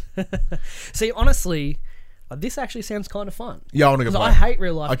is. See, honestly, this actually sounds kind of fun. Yeah, I want to go 'Cause play. I hate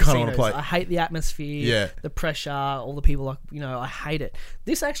real life I kinda casinos. wanna play. I hate the atmosphere, Yeah. the pressure, all the people, like, you know, I hate it.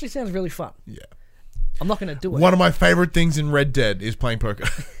 This actually sounds really fun. Yeah. I'm not going to do it. One of my favorite things in Red Dead is playing poker.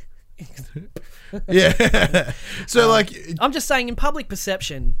 Yeah. So, like, I'm just saying, in public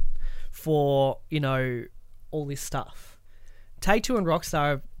perception for, you know, all this stuff, Take-Two and Rockstar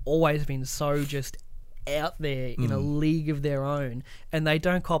have always been so just out there in a league of their own, and they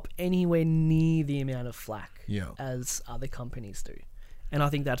don't cop anywhere near the amount of flack as other companies do. And I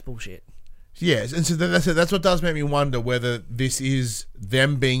think that's bullshit. yes. And so that's what does make me wonder whether this is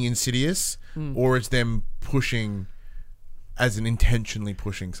them being insidious or it's them pushing as in intentionally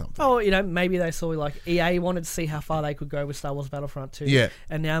pushing something. Oh, you know, maybe they saw, like, EA wanted to see how far they could go with Star Wars Battlefront 2. Yeah.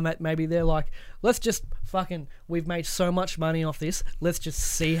 And now maybe they're like, let's just we've made so much money off this, let's just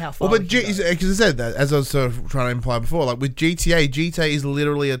see how far Well, but we can go. because I said that, as I was sort of trying to imply before, like with GTA is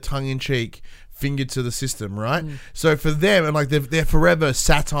literally a tongue-in-cheek finger to the system, right? So for them, and like they're forever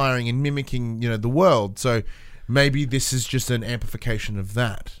satiring and mimicking, you know, the world. So maybe this is just an amplification of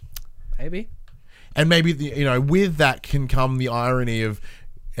that. Maybe. And maybe, you know, with that can come the irony of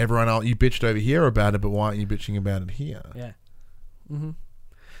everyone else, you bitched over here about it, but why aren't you bitching about it here? Yeah. Mm-hmm.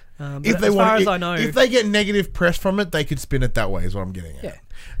 But If they as far want, as I know, if they get negative press from it, they could spin it that way. Is what I'm getting at.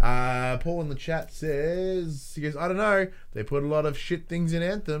 Yeah. Paul in the chat says, he goes, I don't know. They put a lot of shit things in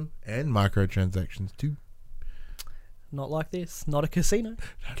Anthem and microtransactions too. not like this. Not a casino.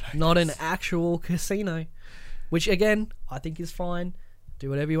 Not an actual casino. Which, again, I think is fine. Do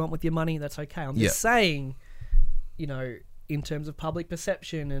whatever you want with your money. That's okay. I'm just saying, you know, in terms of public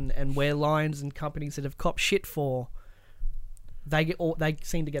perception and where lines and companies that have copped shit for, they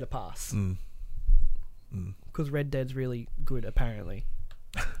seem to get a pass. Because Red Dead's really good, apparently.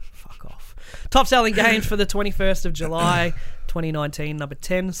 Fuck off. Top selling games for the 21st of July 2019. Number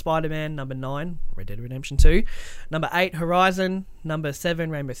 10, Spider-Man. Number 9, Red Dead Redemption 2. Number 8, Horizon. Number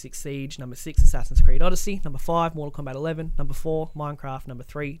 7, Rainbow Six Siege. Number 6, Assassin's Creed Odyssey. Number 5, Mortal Kombat 11. Number 4, Minecraft. Number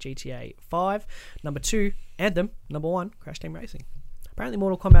 3, GTA 5. Number 2, Anthem. Number 1, Crash Team Racing. Apparently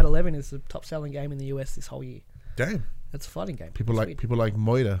Mortal Kombat 11 is the top selling game in the US this whole year. Damn. It's a fighting game. People It's like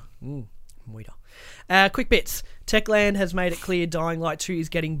weird. Moira. Quick bits. Techland has made it clear Dying Light 2 is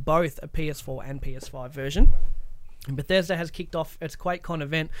getting both a PS4 and PS5 version. And Bethesda has kicked off its QuakeCon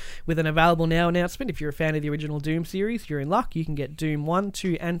event with an available now announcement. If you're a fan of the original Doom series, you're in luck. You can get Doom 1,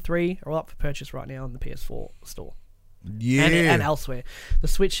 2, and 3 are all up for purchase right now on the PS4 store. Yeah. And elsewhere. The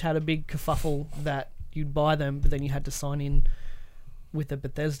Switch had a big kerfuffle that you'd buy them, but then you had to sign in with a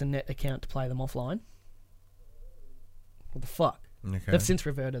Bethesda Net account to play them offline. What the fuck? Okay. They've since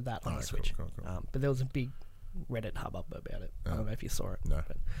reverted that on the Alright, Switch. cool. But there was a big Reddit hubbub about it. I don't know if you saw it. No.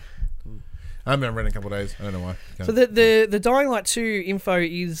 But. I haven't read in a couple of days. I don't know why. So the Dying Light 2 info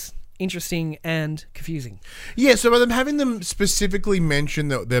is interesting and confusing. Yeah, so by them having them specifically mention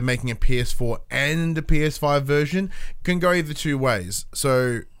that they're making a PS4 and a PS5 version can go either two ways.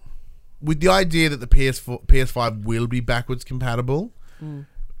 So with the idea that the PS5 will be backwards compatible,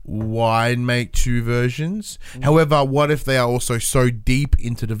 why make two versions? However, what if they are also so deep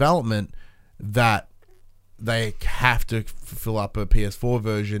into development that they have to fill up a PS4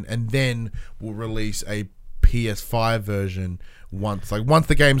 version and then will release a PS5 version once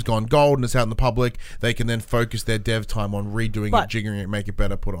the game's gone gold and it's out in the public, they can then focus their dev time on redoing it, jiggering it, make it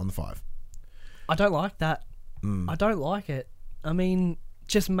better, put it on the 5. I don't like that. I don't like it. I mean,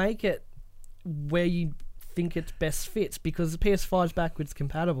 just make it where you think it best fits, because the PS5 is backwards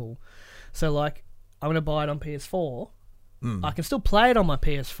compatible. So, like, I'm going to buy it on PS4. I can still play it on my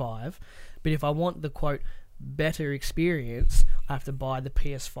PS5, but if I want the, quote, better experience, I have to buy the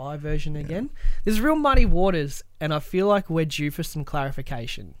PS5 version again. There's real muddy waters, and I feel like we're due for some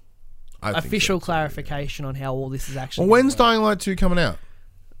clarification. Official clarification on how all this is actually. Well, when's Dying Light 2 coming out?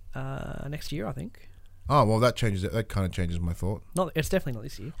 Next year, I think. Oh, well, that changes it. That kind of changes my thought. It's definitely not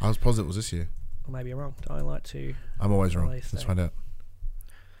this year. I was positive it was this year. Or maybe I'm wrong. Dying Light 2. I'm always wrong. Release Let's date. find out.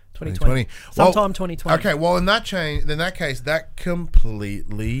 2020. Sometime 2020. Okay, well, in that case, that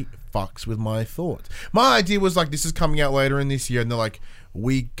completely fucks with my thoughts. My idea was like, this is coming out later in this year, and they're like,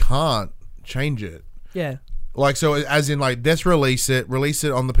 we can't change it. Yeah. Like, so as in, like, let's release it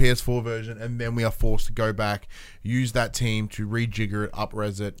on the PS4 version, and then we are forced to go back, use that team to rejigger it,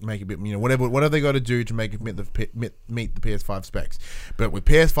 up-res it, make it a bit, you know, whatever they got to do to make it meet the PS5 specs. But with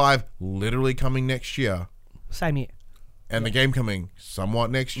PS5 literally coming next year, Same year. and the game coming somewhat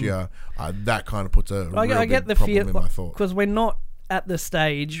next year, that kind of puts a real I get big the problem fear, in my thought. because we're not at the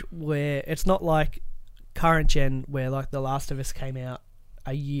stage where it's not like current gen, where like The Last of Us came out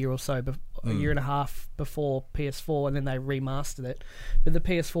a year or so, a year and a half before PS4, and then they remastered it. But the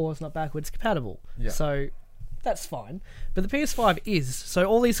PS4 is not backwards compatible, so that's fine. But the PS5 is. So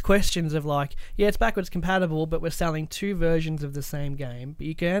all these questions of like, yeah, it's backwards compatible, but we're selling two versions of the same game. But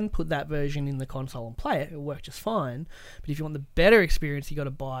you can put that version in the console and play it; it'll work just fine. But if you want the better experience, you got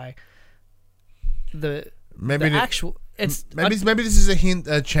to buy the actual. Maybe this is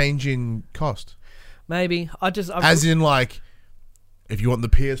a change in cost. Maybe as in like, if you want the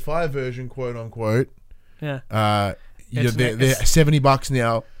PS5 version, quote unquote, they're $70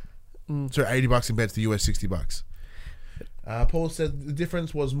 now. So $80 compared to the US $60. Paul said the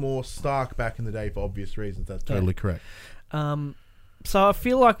difference was more stark back in the day for obvious reasons. That's totally correct. So I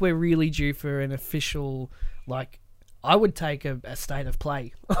feel like we're really due for an official, like, I would take a state of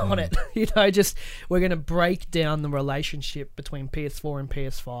play on it. Just we're going to break down the relationship between PS4 and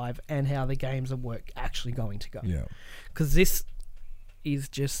PS5 and how the games are actually going to go. Yeah, because this is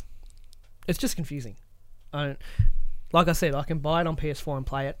just, it's just confusing. Like I said, I can buy it on PS4 and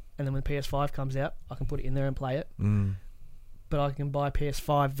play it, and then when PS5 comes out, I can put it in there and play it. But I can buy a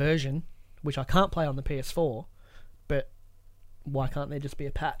PS5 version, which I can't play on the PS4. But why can't there just be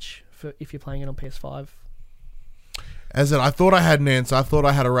a patch for if you're playing it on PS5? As I thought I had an answer. I thought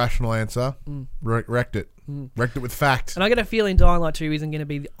I had a rational answer. Wrecked it. Wrecked it with fact. And I get a feeling Dying Light 2 isn't going to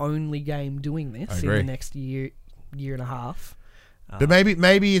be the only game doing this in the next year and a half. But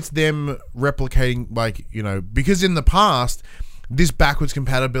maybe it's them replicating, like, because in the past, this backwards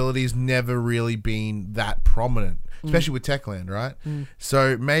compatibility has never really been that prominent, especially with Techland, right?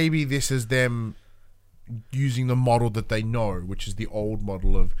 So maybe this is them using the model that they know, which is the old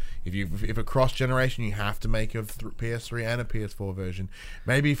model of if a cross generation, you have to make a PS3 and a PS4 version.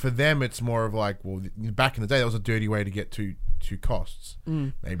 Maybe for them it's more of like, well, back in the day that was a dirty way to get two costs.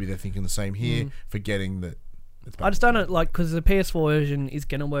 Maybe they're thinking the same here, forgetting that. I just don't know, like, because the PS4 version is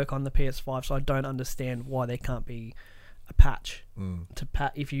going to work on the PS5, so I don't understand why there can't be a patch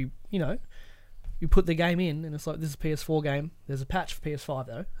if you put the game in and it's like, this is a PS4 game. There's a patch for PS5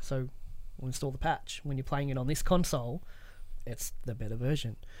 though, so we'll install the patch. When you're playing it on this console, it's the better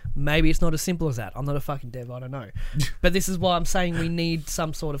version. Maybe it's not as simple as that. I'm not a fucking dev, I don't know. But this is why I'm saying we need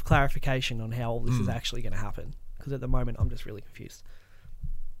some sort of clarification on how all this is actually going to happen, because at the moment I'm just really confused.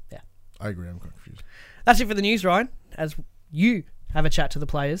 Yeah, I agree, I'm quite confused. That's it for the news, Ryan, as you have a chat to the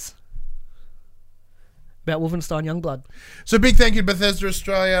players about Wolfenstein Youngblood. So big thank you to Bethesda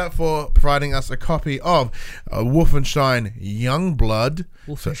Australia for providing us a copy of Wolfenstein Youngblood.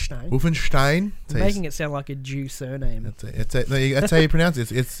 Wolfenstein. Making it sound like a Jew surname. That's how you pronounce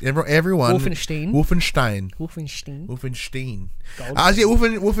it. It's everyone. Wolfenstein. Wolfenstein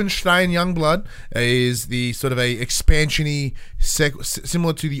Youngblood is the sort of a expansion-y,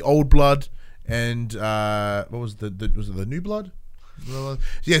 similar to the Old Blood and what was was it the New Blood?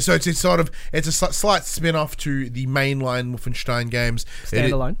 Yeah, so it's a slight spin-off to the mainline Wolfenstein games.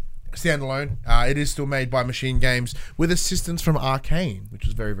 Standalone. It is still made by Machine Games with assistance from Arcane, which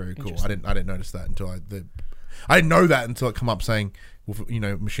was very, very cool. I didn't notice that until I didn't know that until it come up saying,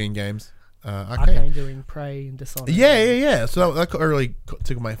 Machine Games. Arcane doing Prey and Dishonored. Yeah. So that really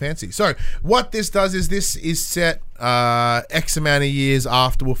tickled my fancy. So what this does is this is set X amount of years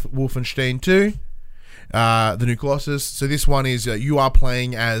after Wolfenstein 2. The New Colossus. So this one is you are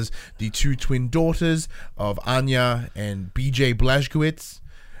playing as the two twin daughters of Anya and BJ Blazkowicz.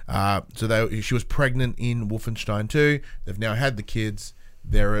 She was pregnant in Wolfenstein 2. They've now had the kids.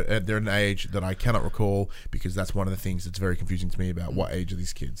 They're at an age that I cannot recall, because that's one of the things that's very confusing to me about what age are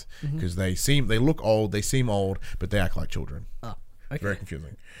these kids, because they look old, they seem old, but they act like children. Oh. Okay. Very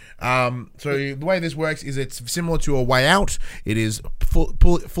confusing. So the way this works is it's similar to A Way Out. It is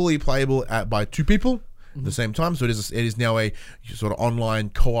fully playable by two people at the same time. So it is now a sort of online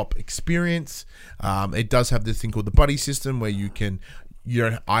co-op experience. It does have this thing called the buddy system, where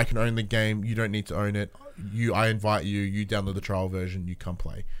I can own the game. You don't need to own it. I invite you. You download the trial version. You come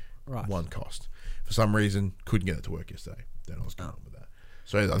play. Right. One cost. For some reason, couldn't get it to work yesterday. Don't know what's going on with that.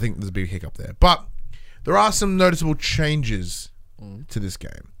 So I think there's a big hiccup there. But there are some noticeable changes to this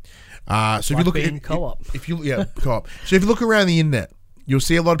game. So if you look at co-op, co-op. So if you look around the internet, you'll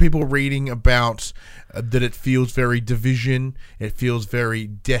see a lot of people reading about that it feels very Division. It feels very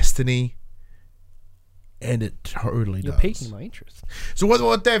Destiny. And it totally does. You're piquing my interest. So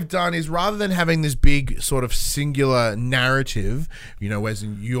what they've done is, rather than having this big sort of singular narrative, as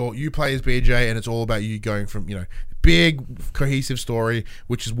in you play as BJ and it's all about you going from, big cohesive story,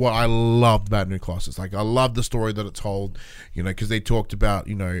 which is what I loved about New Colossus. Like, I love the story that it told, you know, because they talked about,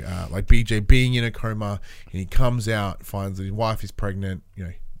 you know, like BJ being in a coma, and he comes out, finds that his wife is pregnant, you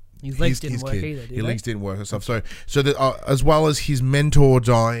know. His legs didn't work either, did His they? legs didn't work and stuff. So that as well as his mentor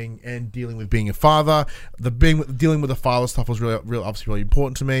dying and dealing with being a father, dealing with the father stuff was really obviously really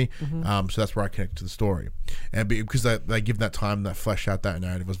important to me. So that's where I connect to the story, and because they give that time, that flesh out that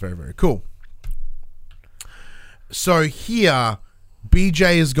narrative was very, very cool. So here,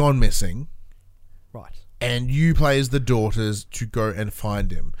 BJ has gone missing, Right. and you play as the daughters to go and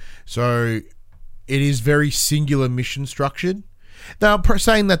find him. So it is very singular mission structured. Now,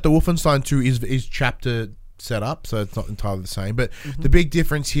 saying that the Wolfenstein 2 is chapter set up, so it's not entirely the same. But the big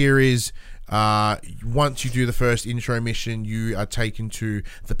difference here is once you do the first intro mission, you are taken to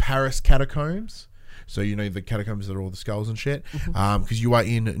the Paris catacombs. So, you know, the catacombs that are all the skulls and shit. Because you are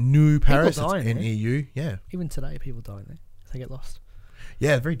in New Paris, die it's in in there. EU. Yeah. Even today, people die in there. They get lost.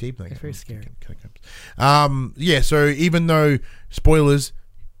 Yeah, very deep. It's very scary. Catacombs. Yeah, so even though, spoilers,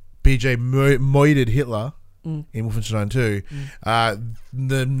 BJ murdered Hitler in Wolfenstein 2,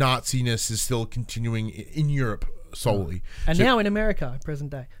 the Nazi-ness is still continuing in Europe solely. And So- now in America,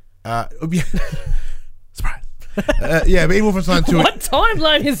 present day. yeah. Surprise. Yeah, but in Wolfenstein 2... What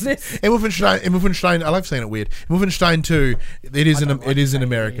timeline is this? In Wolfenstein, I like saying it weird. In Wolfenstein 2, it is don't like in saying it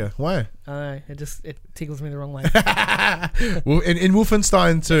America. Why? It tickles me the wrong way. Well, in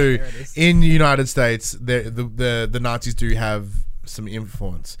Wolfenstein 2, There it is. in the United States, the Nazis do have some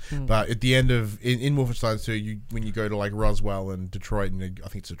influence, but at the end of in Wolfenstein 2, when you go to like Roswell and Detroit, and I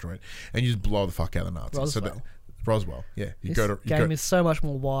think it's Detroit, and you just blow the fuck out of the Nazis. Roswell. Roswell, yeah. You This go to game is so much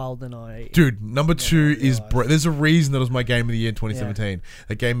more wild than I... dude. Number 2 is realised. there's a reason that was my game of the year in 2017.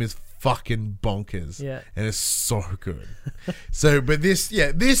 That game is fucking bonkers, Yeah. and it's so good. But this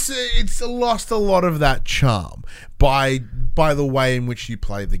it's lost a lot of that charm by the way in which you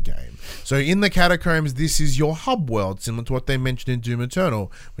play the game. So in the catacombs, this is your hub world, similar to what they mentioned in Doom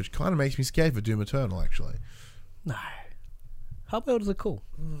Eternal, which kind of makes me scared for Doom Eternal, actually. No. Hub worlds are cool.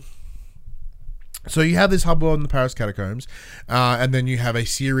 So you have this hub world in the Paris catacombs, and then you have a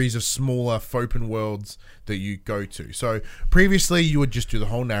series of smaller open worlds that you go to. So previously you would just do the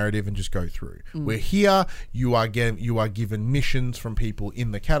whole narrative and just go through. Where here you are given missions from people in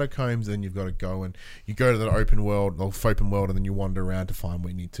the catacombs, and you've got to go and you go to the open world, and then you wander around to find what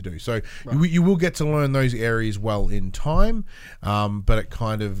you need to do. So you will get to learn those areas well in time, but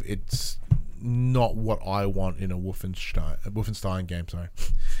it's not what I want in a Wolfenstein game. Sorry.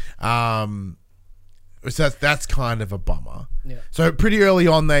 So that's kind of a bummer. Yeah. So pretty early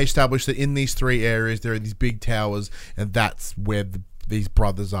on, they established that in these 3 areas, there are these big towers, and that's where these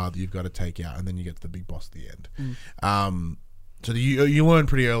brothers are that you've got to take out, and then you get to the big boss at the end. So you learn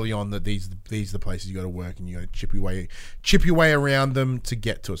pretty early on that these are the places you got to work, and you got to chip your way around them to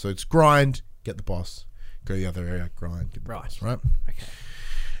get to it. So it's grind, get the boss, go to the other area, grind, get the boss, right? Okay.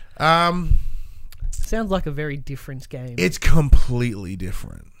 Sounds like a very different game. It's completely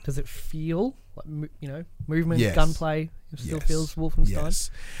different. Does it feel like, movement, Yes. gunplay? It still Yes. feels Wolfenstein?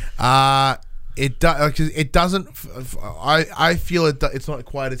 Yes. It doesn't. I feel it's not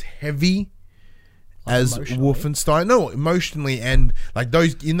quite as heavy as emotionally? Wolfenstein. No, emotionally, and like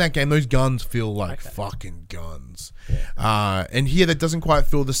those in that game, those guns feel like Okay. fucking guns. And here that doesn't quite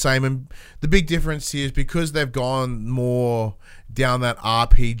feel the same. And the big difference here is because they've gone more down that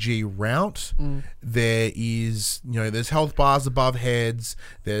RPG route. There is, there's health bars above heads.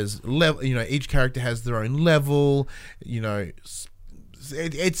 There's level. Each character has their own level.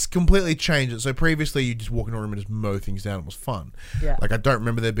 It's completely changed. So previously, you just walk in a room and just mow things down. It was fun. Yeah. Like I don't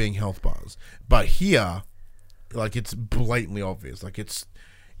remember there being health bars, but here, like it's blatantly obvious. Like it's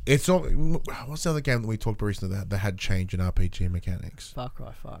not. What's the other game that we talked about recently that had change in RPG mechanics? Far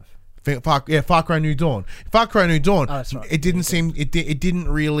Cry 5. Far Cry New Dawn. Far Cry New Dawn. Oh, that's right. It didn't seem. It didn't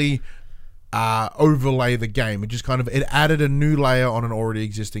really overlay the game. It just it added a new layer on an already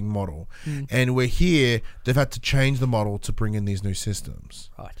existing model. And we're here. They've had to change the model to bring in these new systems,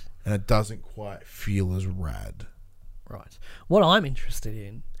 Right. and it doesn't quite feel as rad. Right. What I'm interested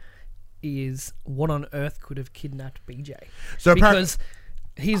in is what on earth could have kidnapped BJ? So because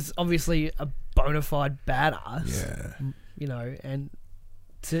he's obviously a bona fide badass. Yeah. And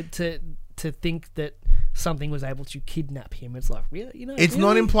to think that something was able to kidnap him, it's like, really? It's not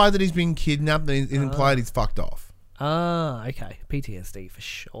really? implied that he's been kidnapped. It's implied he's fucked off. Okay. PTSD for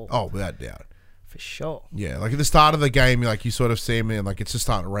sure. Oh, without doubt. For sure. Yeah, like at the start of the game, like you sort of see him and like it's just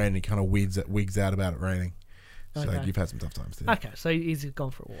starting to rain. And he kind of wigs out about it raining. So like Okay. you've had some tough times too. Okay, so he's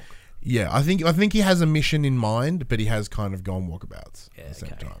gone for a walk. Yeah, I think he has a mission in mind, but he has kind of gone walkabouts at the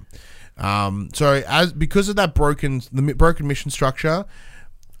same time. So because of that broken mission structure,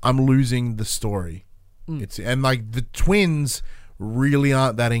 I'm losing the story. And like the twins really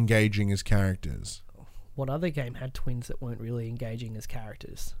aren't that engaging as characters. What other game had twins that weren't really engaging as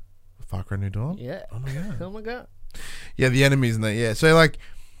characters? Far Cry New Dawn? Yeah. Oh my god. Oh my god. Yeah, the enemies and that. Yeah, so like,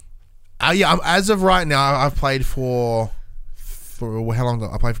 as of right now, I've played for how long?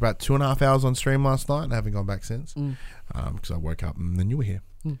 I played for about 2.5 hours on stream last night, and I haven't gone back since because I woke up and then you were here.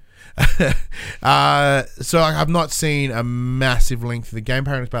 So I've not seen a massive length of the game.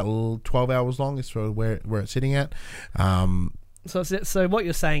 Apparently, it's about 12 hours long. Is for where it's sitting at. So what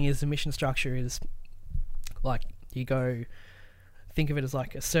you're saying is the mission structure is like you go, think of it as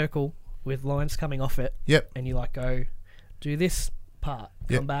like a circle with lines coming off it. Yep. And you like go do this part,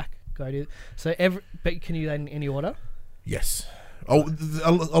 come back, go do. So but can you then in any order? Yes. Oh,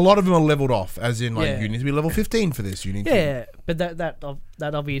 a lot of them are leveled off, as in like you need to be level 15 for this. You need but that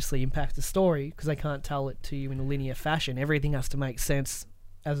obviously impacts the story because they can't tell it to you in a linear fashion. Everything has to make sense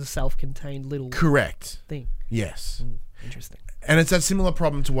as a self-contained little thing. Yes. Interesting. And it's a similar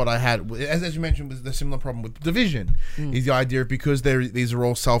problem to what I had, as you mentioned, was the similar problem with Division. Is the idea of because these are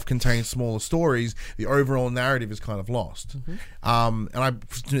all self-contained smaller stories, the overall narrative is kind of lost.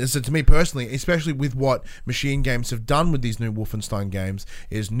 So to me personally, especially with what Machine Games have done with these new Wolfenstein games,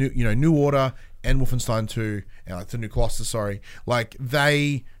 is New Order and Wolfenstein 2, and the New Colossus. Sorry, like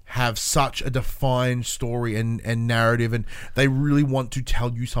they have such a defined story and narrative, and they really want to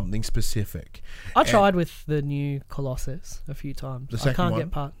tell you something specific. I tried with the New Colossus a few times. The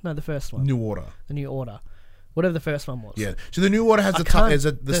second one? The first one. New Order. The New Order. Whatever the first one was. Yeah. So the New Order has the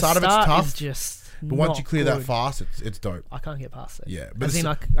start of it's tough. Is just but once you clear good. that fast, it's dope. I can't get past it. Yeah. But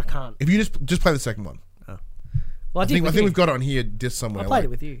I can't. If you just play the second one. Oh. Well, I think we've got it on here just somewhere. I played it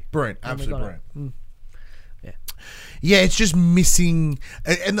with you. Brilliant. Absolutely brilliant. Yeah. Yeah, it's just missing,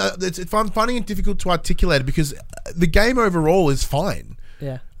 and it's funny and difficult to articulate because the game overall is fine.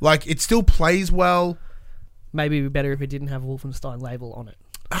 Yeah. Like, it still plays well. Maybe it'd be better if it didn't have a Wolfenstein label on it.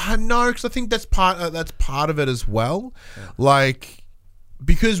 No, because I think that's part of it as well. Yeah. Like,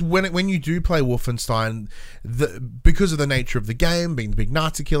 because when you do play Wolfenstein, because of the nature of the game, being the big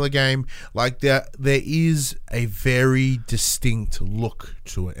Nazi killer game, like there is a very distinct look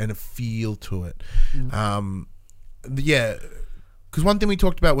to it and a feel to it. Yeah, because one thing we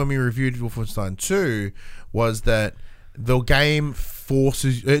talked about when we reviewed Wolfenstein 2 was that the game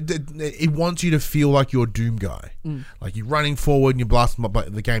forces it wants you to feel like you're a Doom guy, like you're running forward and you're blasting,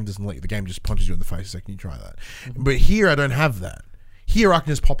 but the game doesn't let you. The game just punches you in the face the second you try that. But here I don't have that. Here I can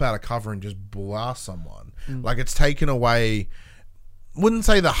just pop out of cover and just blast someone. Like, it's taken away. Wouldn't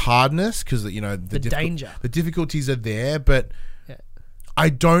say the hardness, because the danger, the difficulties are there, but I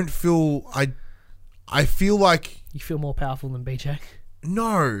don't feel. I feel like you feel more powerful than BJ.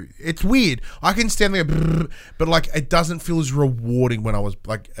 No, it's weird. I can stand there, but like it doesn't feel as rewarding when I was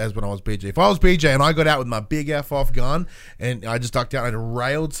BJ. If I was BJ and I got out with my big F-off gun and I just ducked out and I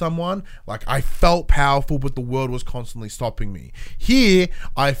railed someone, like I felt powerful, but the world was constantly stopping me. Here,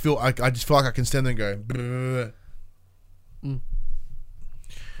 I just feel like I can stand there and go.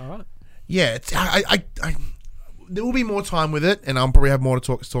 All right. Yeah, there will be more time with it, and I'll probably have more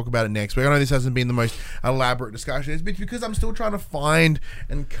to talk about it next week. I know this hasn't been the most elaborate discussion. It's because I'm still trying to find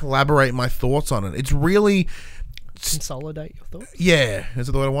and collaborate my thoughts on it. It's really... Consolidate your thoughts? Yeah. Is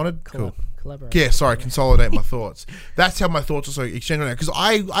that the word I wanted? Cool. Collaborate. Yeah, sorry, consolidate my thoughts. That's how my thoughts also exchange on it. Because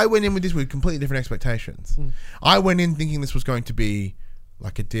I went in with this with completely different expectations. I went in thinking this was going to be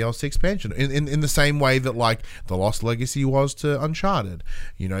like a DLC expansion in the same way that like the Lost Legacy was to Uncharted,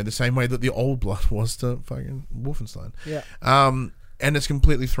 the same way that the Old Blood was to fucking Wolfenstein. Yeah. And it's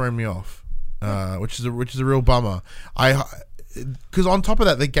completely thrown me off, which is a real bummer. Because on top of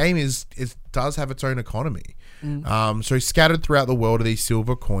that, the game does have its own economy. So scattered throughout the world are these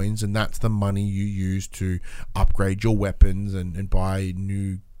silver coins, and that's the money you use to upgrade your weapons and buy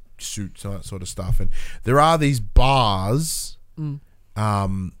new suits and that sort of stuff. And there are these bars.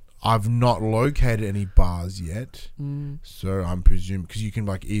 I've not located any bars yet, so I'm presuming because you can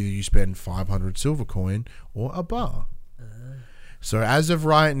either you spend 500 silver coin or a bar. So as of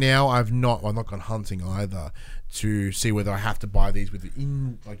right now, I'm not gone hunting either to see whether I have to buy these with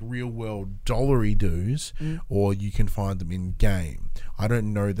real world dollary dues or you can find them in game. I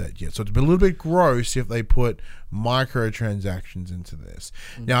don't know that yet, so it's a little bit gross if they put microtransactions into this.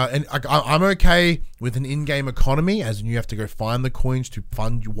 Now, and I'm okay with an in-game economy, as in you have to go find the coins to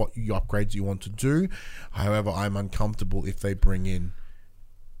fund what upgrades you want to do. However, I'm uncomfortable if they bring in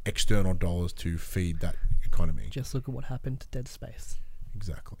external dollars to feed that economy. Just look at what happened to Dead Space.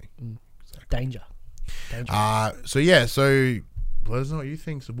 Exactly. Danger. So let us know what you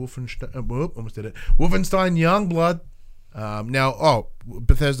think. So Wolfenstein, almost did it. Wolfenstein Youngblood. Now,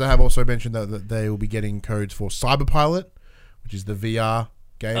 Bethesda have also mentioned that they will be getting codes for Cyberpilot, which is the VR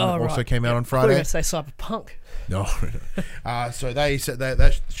game that also came out on I thought you were Friday. going to say Cyberpunk. No. So they said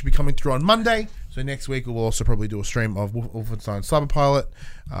that should be coming through on Monday. So next week we'll also probably do a stream of Wolfenstein Cyberpilot,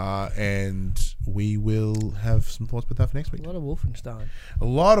 and we will have some thoughts about that for next week. A lot of Wolfenstein. A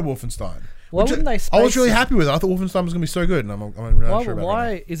lot of Wolfenstein. Why wouldn't they I was space really it? happy with it. I thought Wolfenstein was going to be so good, and I'm really not sure about it.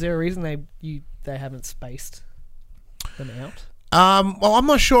 Why is there a reason they haven't spaced them out? Well, I'm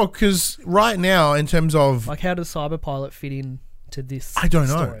not sure because right now, in terms of, Like, how does Cyberpilot fit in to this? I don't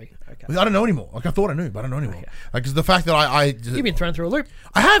know. Story? Okay. I don't know anymore. Like I thought I knew, but I don't know anymore. Okay. Like, 'cause the fact that You've been thrown through a loop.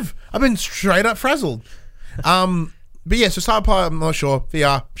 I have. I've been straight up frazzled. But yeah, so Cyberpilot, I'm not sure.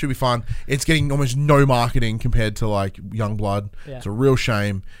 VR should be fun. It's getting almost no marketing compared to like Youngblood. Yeah. It's a real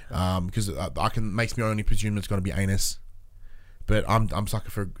shame because makes me only presume it's going to be anus. But I'm sucker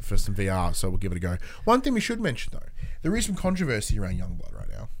for some VR, so we'll give it a go. One thing we should mention though, there is some controversy around Youngblood right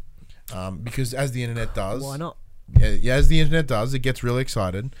now, because as the internet does, Why not? Yeah, as the internet does, it gets really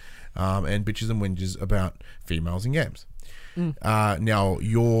excited, and bitches and whinges about females in games. Now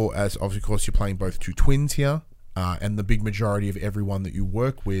of course you're playing both two twins here. And the big majority of everyone that you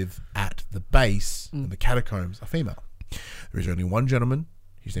work with at the base and the catacombs are female. There is only one gentleman.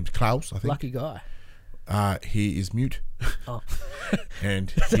 His name's Klaus, I think. Lucky guy. He is mute. Oh.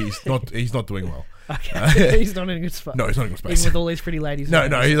 And he's not doing well. Okay. He's not in a good spot. No, he's not in a good Even space. with all these pretty ladies. No,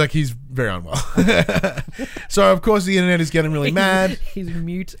 he's very unwell. So of course the internet is getting really mad. He's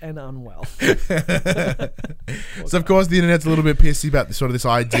mute and unwell. So of course the internet's a little bit pissy about this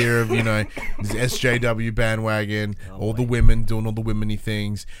idea of, this SJW bandwagon, all the women doing all the women-y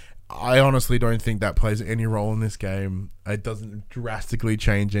things. I honestly don't think that plays any role in this game. It doesn't drastically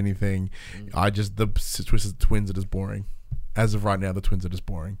change anything. The Twisted Twins are just boring. As of right now, the twins are just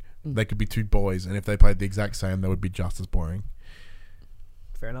boring. They could be two boys, and if they played the exact same, they would be just as boring.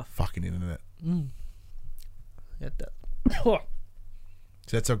 Fair enough. Fucking internet. Oh.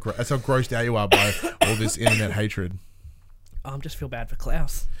 So that's how grossed out you are by all this internet hatred. I just feel bad for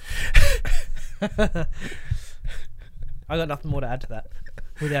Klaus. I got nothing more to add to that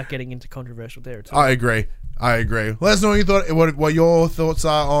without getting into controversial territory. I agree. Let us know what your thoughts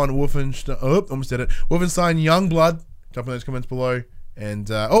are on Wolfenstein. Oh, almost did it. Wolfenstein Youngblood. Jump in those comments below. And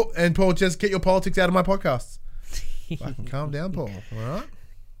and Paul, just get your politics out of my podcasts. Fucking calm down, Paul. All right.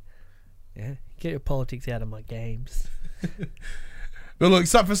 Yeah, get your politics out of my games. But look,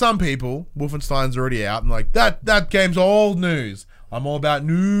 for some people, Wolfenstein's already out, and like that game's old news. I'm all about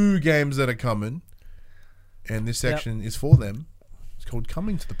new games that are coming, and this section is for them. It's called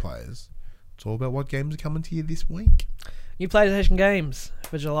Coming to the Players. It's all about what games are coming to you this week. New PlayStation games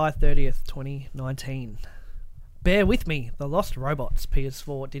for July 30th, 2019. Bear With Me, The Lost Robots,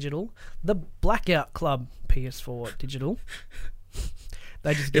 PS4 Digital. The Blackout Club, PS4 Digital. It's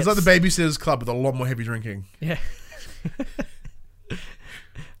like the Babysitter's Club with a lot more heavy drinking. Yeah.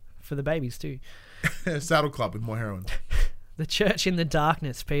 For the babies too. Saddle Club with more heroin. The Church in the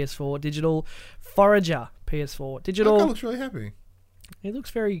Darkness, PS4 Digital. Forager, PS4 Digital. That guy looks really happy. He looks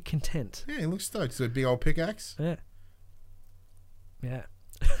very content. Yeah, he looks stoked. So a big old pickaxe. Yeah.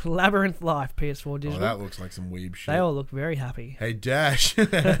 Labyrinth Life, PS4 Digital. Oh, that looks like some weeb shit. They all look very happy. Hey, Dash.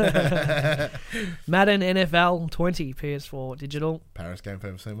 Madden NFL 20, PS4 Digital. Paris game, if I've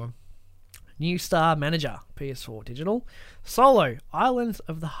ever seen one. New Star Manager, PS4 Digital. Solo, Islands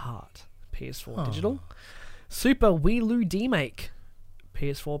of the Heart, PS4 Digital. Super Wheeloo D-Make,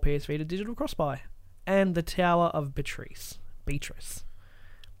 PS4, PS Vita Digital Cross-Buy. And The Tower of Beatrice.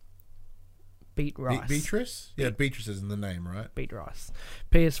 Beat Rice. Beatrice? Yeah, Beatrice is in the name, right? Beat Rice.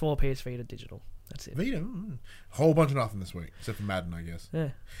 PS4, PS Vita Digital. That's it. Vita? Whole bunch of nothing this week, except for Madden, I guess.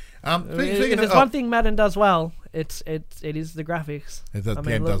 Yeah. Speaking If there's one thing Madden does well, it is the graphics.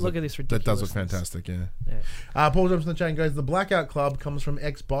 Look at this ridiculous. That does look fantastic, yeah. Paul jumps in the chat and goes, the Blackout Club comes from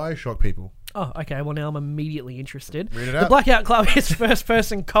ex-Bioshock people. Oh, okay. Well, now I'm immediately interested. Read it The out. Blackout Club is a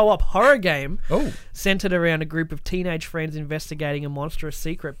first-person co-op horror game Oh. centered around a group of teenage friends investigating a monstrous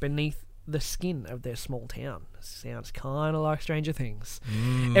secret beneath the skin of their small town. Sounds kind of like Stranger Things.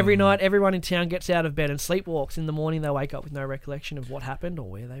 Every night, everyone in town gets out of bed and sleepwalks. In the morning, they wake up with no recollection of what happened or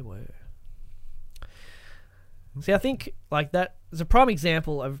where they were. See, I think like that is a prime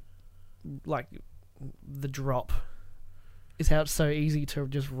example of like the drop is how it's so easy to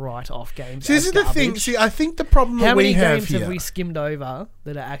just write off games. See, this as is the thing. garbage. See, I think the problem How that many we have games here. have we skimmed over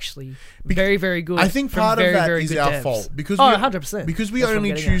that are actually very, very good? I think from part very, of that very is good our devs? fault because Oh, we, 100%. because we That's what I'm only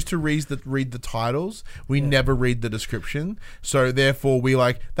getting choose at. to read the titles. We never read the description, so therefore we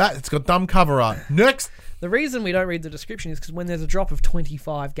like that. It's got dumb cover art. Next, The reason we don't read the description is because when there's a drop of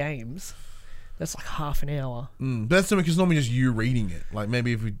 25 games, that's like half an hour. but that's because normally just you reading it. Like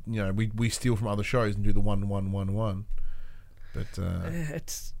maybe if we steal from other shows and do the 1, 1, 1, 1. But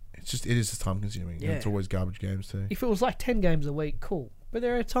It's it is just time consuming. Yeah. And it's always garbage games too. if it was like 10 games a week, cool. But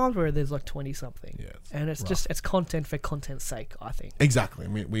there are times where there's like 20 something. Yeah, And it's rough. just it's content for content's sake, I think. Exactly.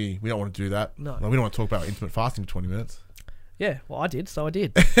 We don't want to do that. No. Like, we don't want to talk about intermittent fasting for 20 minutes. Yeah, well, I did, so I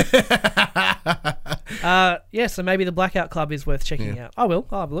did. Yeah, so maybe the Blackout Club is worth checking out. I will.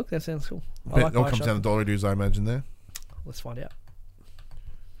 I'll have a look. That sounds cool. I like It all comes Bioshock. down to dollar dues, I imagine there. Let's find out.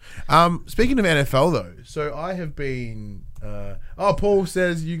 Speaking of NFL though, so I have been. Paul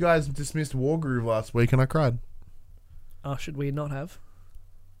says you guys dismissed Wargroove last week, and I cried. Oh, should we not have?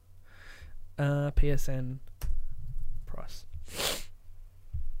 PSN price.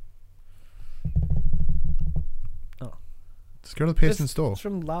 Just go to the PSN store. It's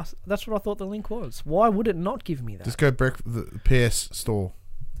from last. That's what I thought the link was. Why would it not give me that? Just go the PS store.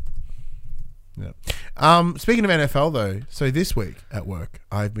 Yeah. Speaking of NFL though, so this week at work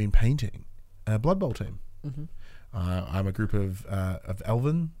I've been painting a Blood Bowl team. Mhm. I'm a group of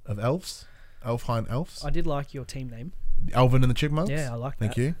elves, Elfine elves. I did like your team name. Elvin and the Chipmunks. Yeah, I like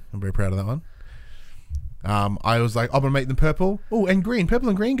Thank that. you. I'm very proud of that one. I was like, I'm gonna make them purple. Oh, and green. Purple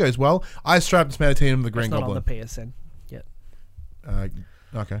and green goes well. I strapped this man a team of the It's Green not Goblin. on the PSN yet.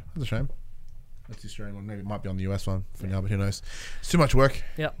 Okay, that's a shame. That's the Australian one. Maybe it might be on the US one for now, but who knows? It's too much work.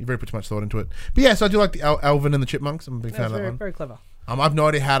 Yep. You very put too much thought into it. But yeah, so I do like the Elvin and the Chipmunks. I'm a big fan That's of that very, one. very clever. I've no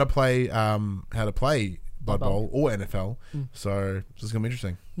idea how to play Blood Bowl Bowl. or NFL, so this is gonna be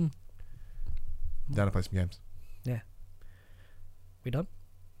interesting. Down to play some games. We done?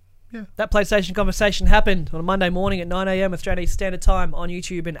 Yeah. That PlayStation conversation happened on a Monday morning at 9 a.m. Australian Standard Time on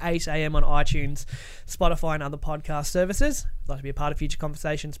YouTube and 8 a.m. on iTunes, Spotify and other podcast services. If you'd like to be a part of future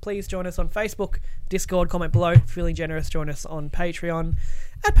conversations, please join us on Facebook, Discord, comment below. If feeling generous, join us on Patreon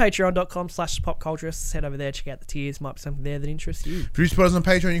at patreon.com/popculturists. Head over there, check out the tiers. Might be something there that interests you. If you support us on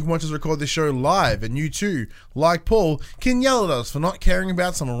Patreon, you can watch us record this show live, and you too, like Paul, can yell at us for not caring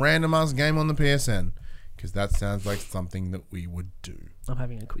about some random ass game on the PSN. Because that sounds like something that we would do. I'm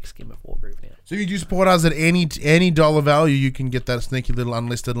having a quick skim of Wargroove now. So if you do support us at any dollar value, you can get that sneaky little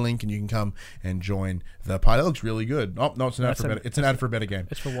unlisted link, and you can come and join the party. That looks really good. Oh no, it's an ad for better. It's an ad for a better game.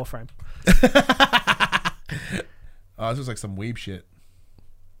 It's for Warframe. Oh, this looks like some weeb shit.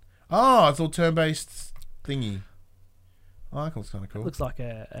 Oh, it's all turn-based thingy. Oh, that looks kind of cool. Looks like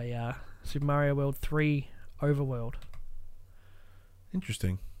a Super Mario World 3 overworld.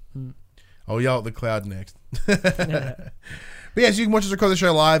 Interesting. I'll yell at the cloud next. Yeah. But yes, you can watch us record the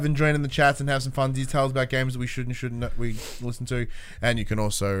show live and join in the chats and have some fun details about games that we should and shouldn't we listen to. And you can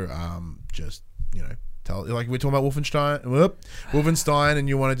also just, tell, like we're talking about Wolfenstein, and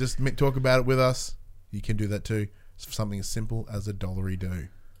you want to just talk about it with us, you can do that too. It's for something as simple as $1 do.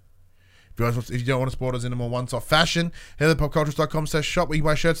 If you don't want to support us in a more one-off fashion, head to popcultures.com/shop where you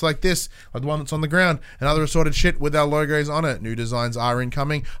can buy shirts like this, like the one that's on the ground, and other assorted shit with our logos on it. New designs are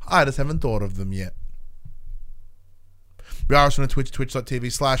incoming. I just haven't thought of them yet. We are also on Twitch,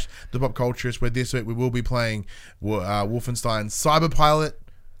 twitch.tv/thepopculturist, where this week we will be playing Wolfenstein Cyberpilot,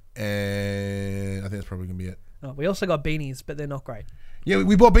 and I think that's probably going to be it. Oh, we also got beanies, but they're not great. Yeah,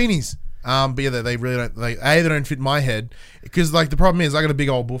 we bought beanies. But yeah, they really don't. They don't fit my head because like the problem is I got a big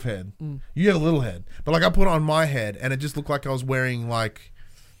old buff head. You have a little head, but like I put it on my head and it just looked like I was wearing like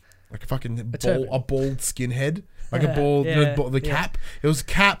a fucking bald skin head, like a bald the cap. It was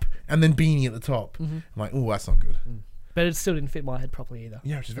cap and then beanie at the top. I'm like, oh, that's not good. But it still didn't fit my head properly either.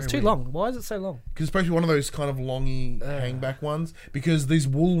 Yeah, which is very it's too weird. long. Why is it so long? Because it's supposed to be one of those kind of longy hangback ones. Because these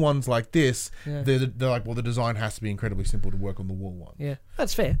wool ones like this, they're like, well, the design has to be incredibly simple to work on the wool one. Yeah,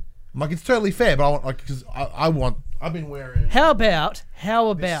 that's fair. I'm like, it's totally fair, but I want because I've been wearing How about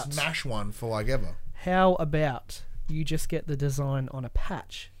Smash one for like ever. How about you just get the design on a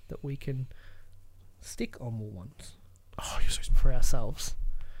patch that we can stick on wool ones Oh, you're so smart. for ourselves?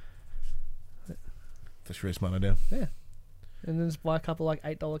 That's a really smart idea. Yeah. And then just buy a couple like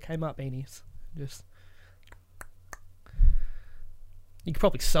 $8 Kmart beanies. Just you could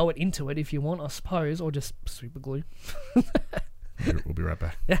probably sew it into it if you want, I suppose, or just super glue. We'll be right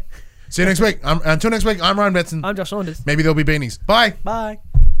back. Yeah. See you next week. Until next week, I'm Ryan Betson. I'm Josh Saunders. Maybe there'll be beanies. Bye. Bye.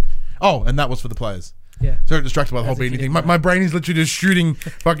 Oh, and that was for the players. Yeah. So distracted by the As whole if you beanie thing. didn't My brain is literally just shooting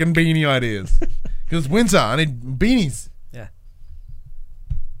fucking beanie ideas. Because it's winter. I need beanies. Yeah.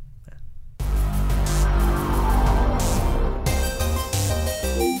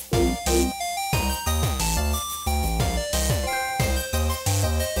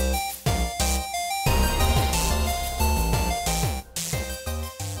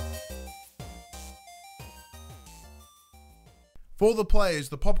 For the players,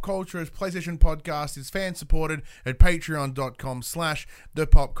 the Pop Culturist PlayStation podcast is fan-supported at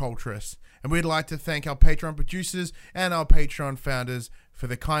patreon.com/thepopculturist. And we'd like to thank our Patreon producers and our Patreon founders for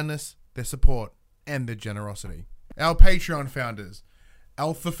their kindness, their support, and their generosity. Our Patreon founders: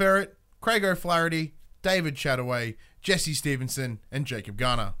 Alpha Ferret, Craig O'Flaherty, David Chataway, Jesse Stevenson, and Jacob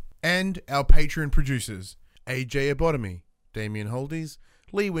Garner. And our Patreon producers: AJ Abotomy, Damien Holdies,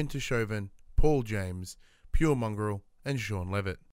 Lee Wintershoven, Paul James, Pure Mongrel, and Sean Levitt.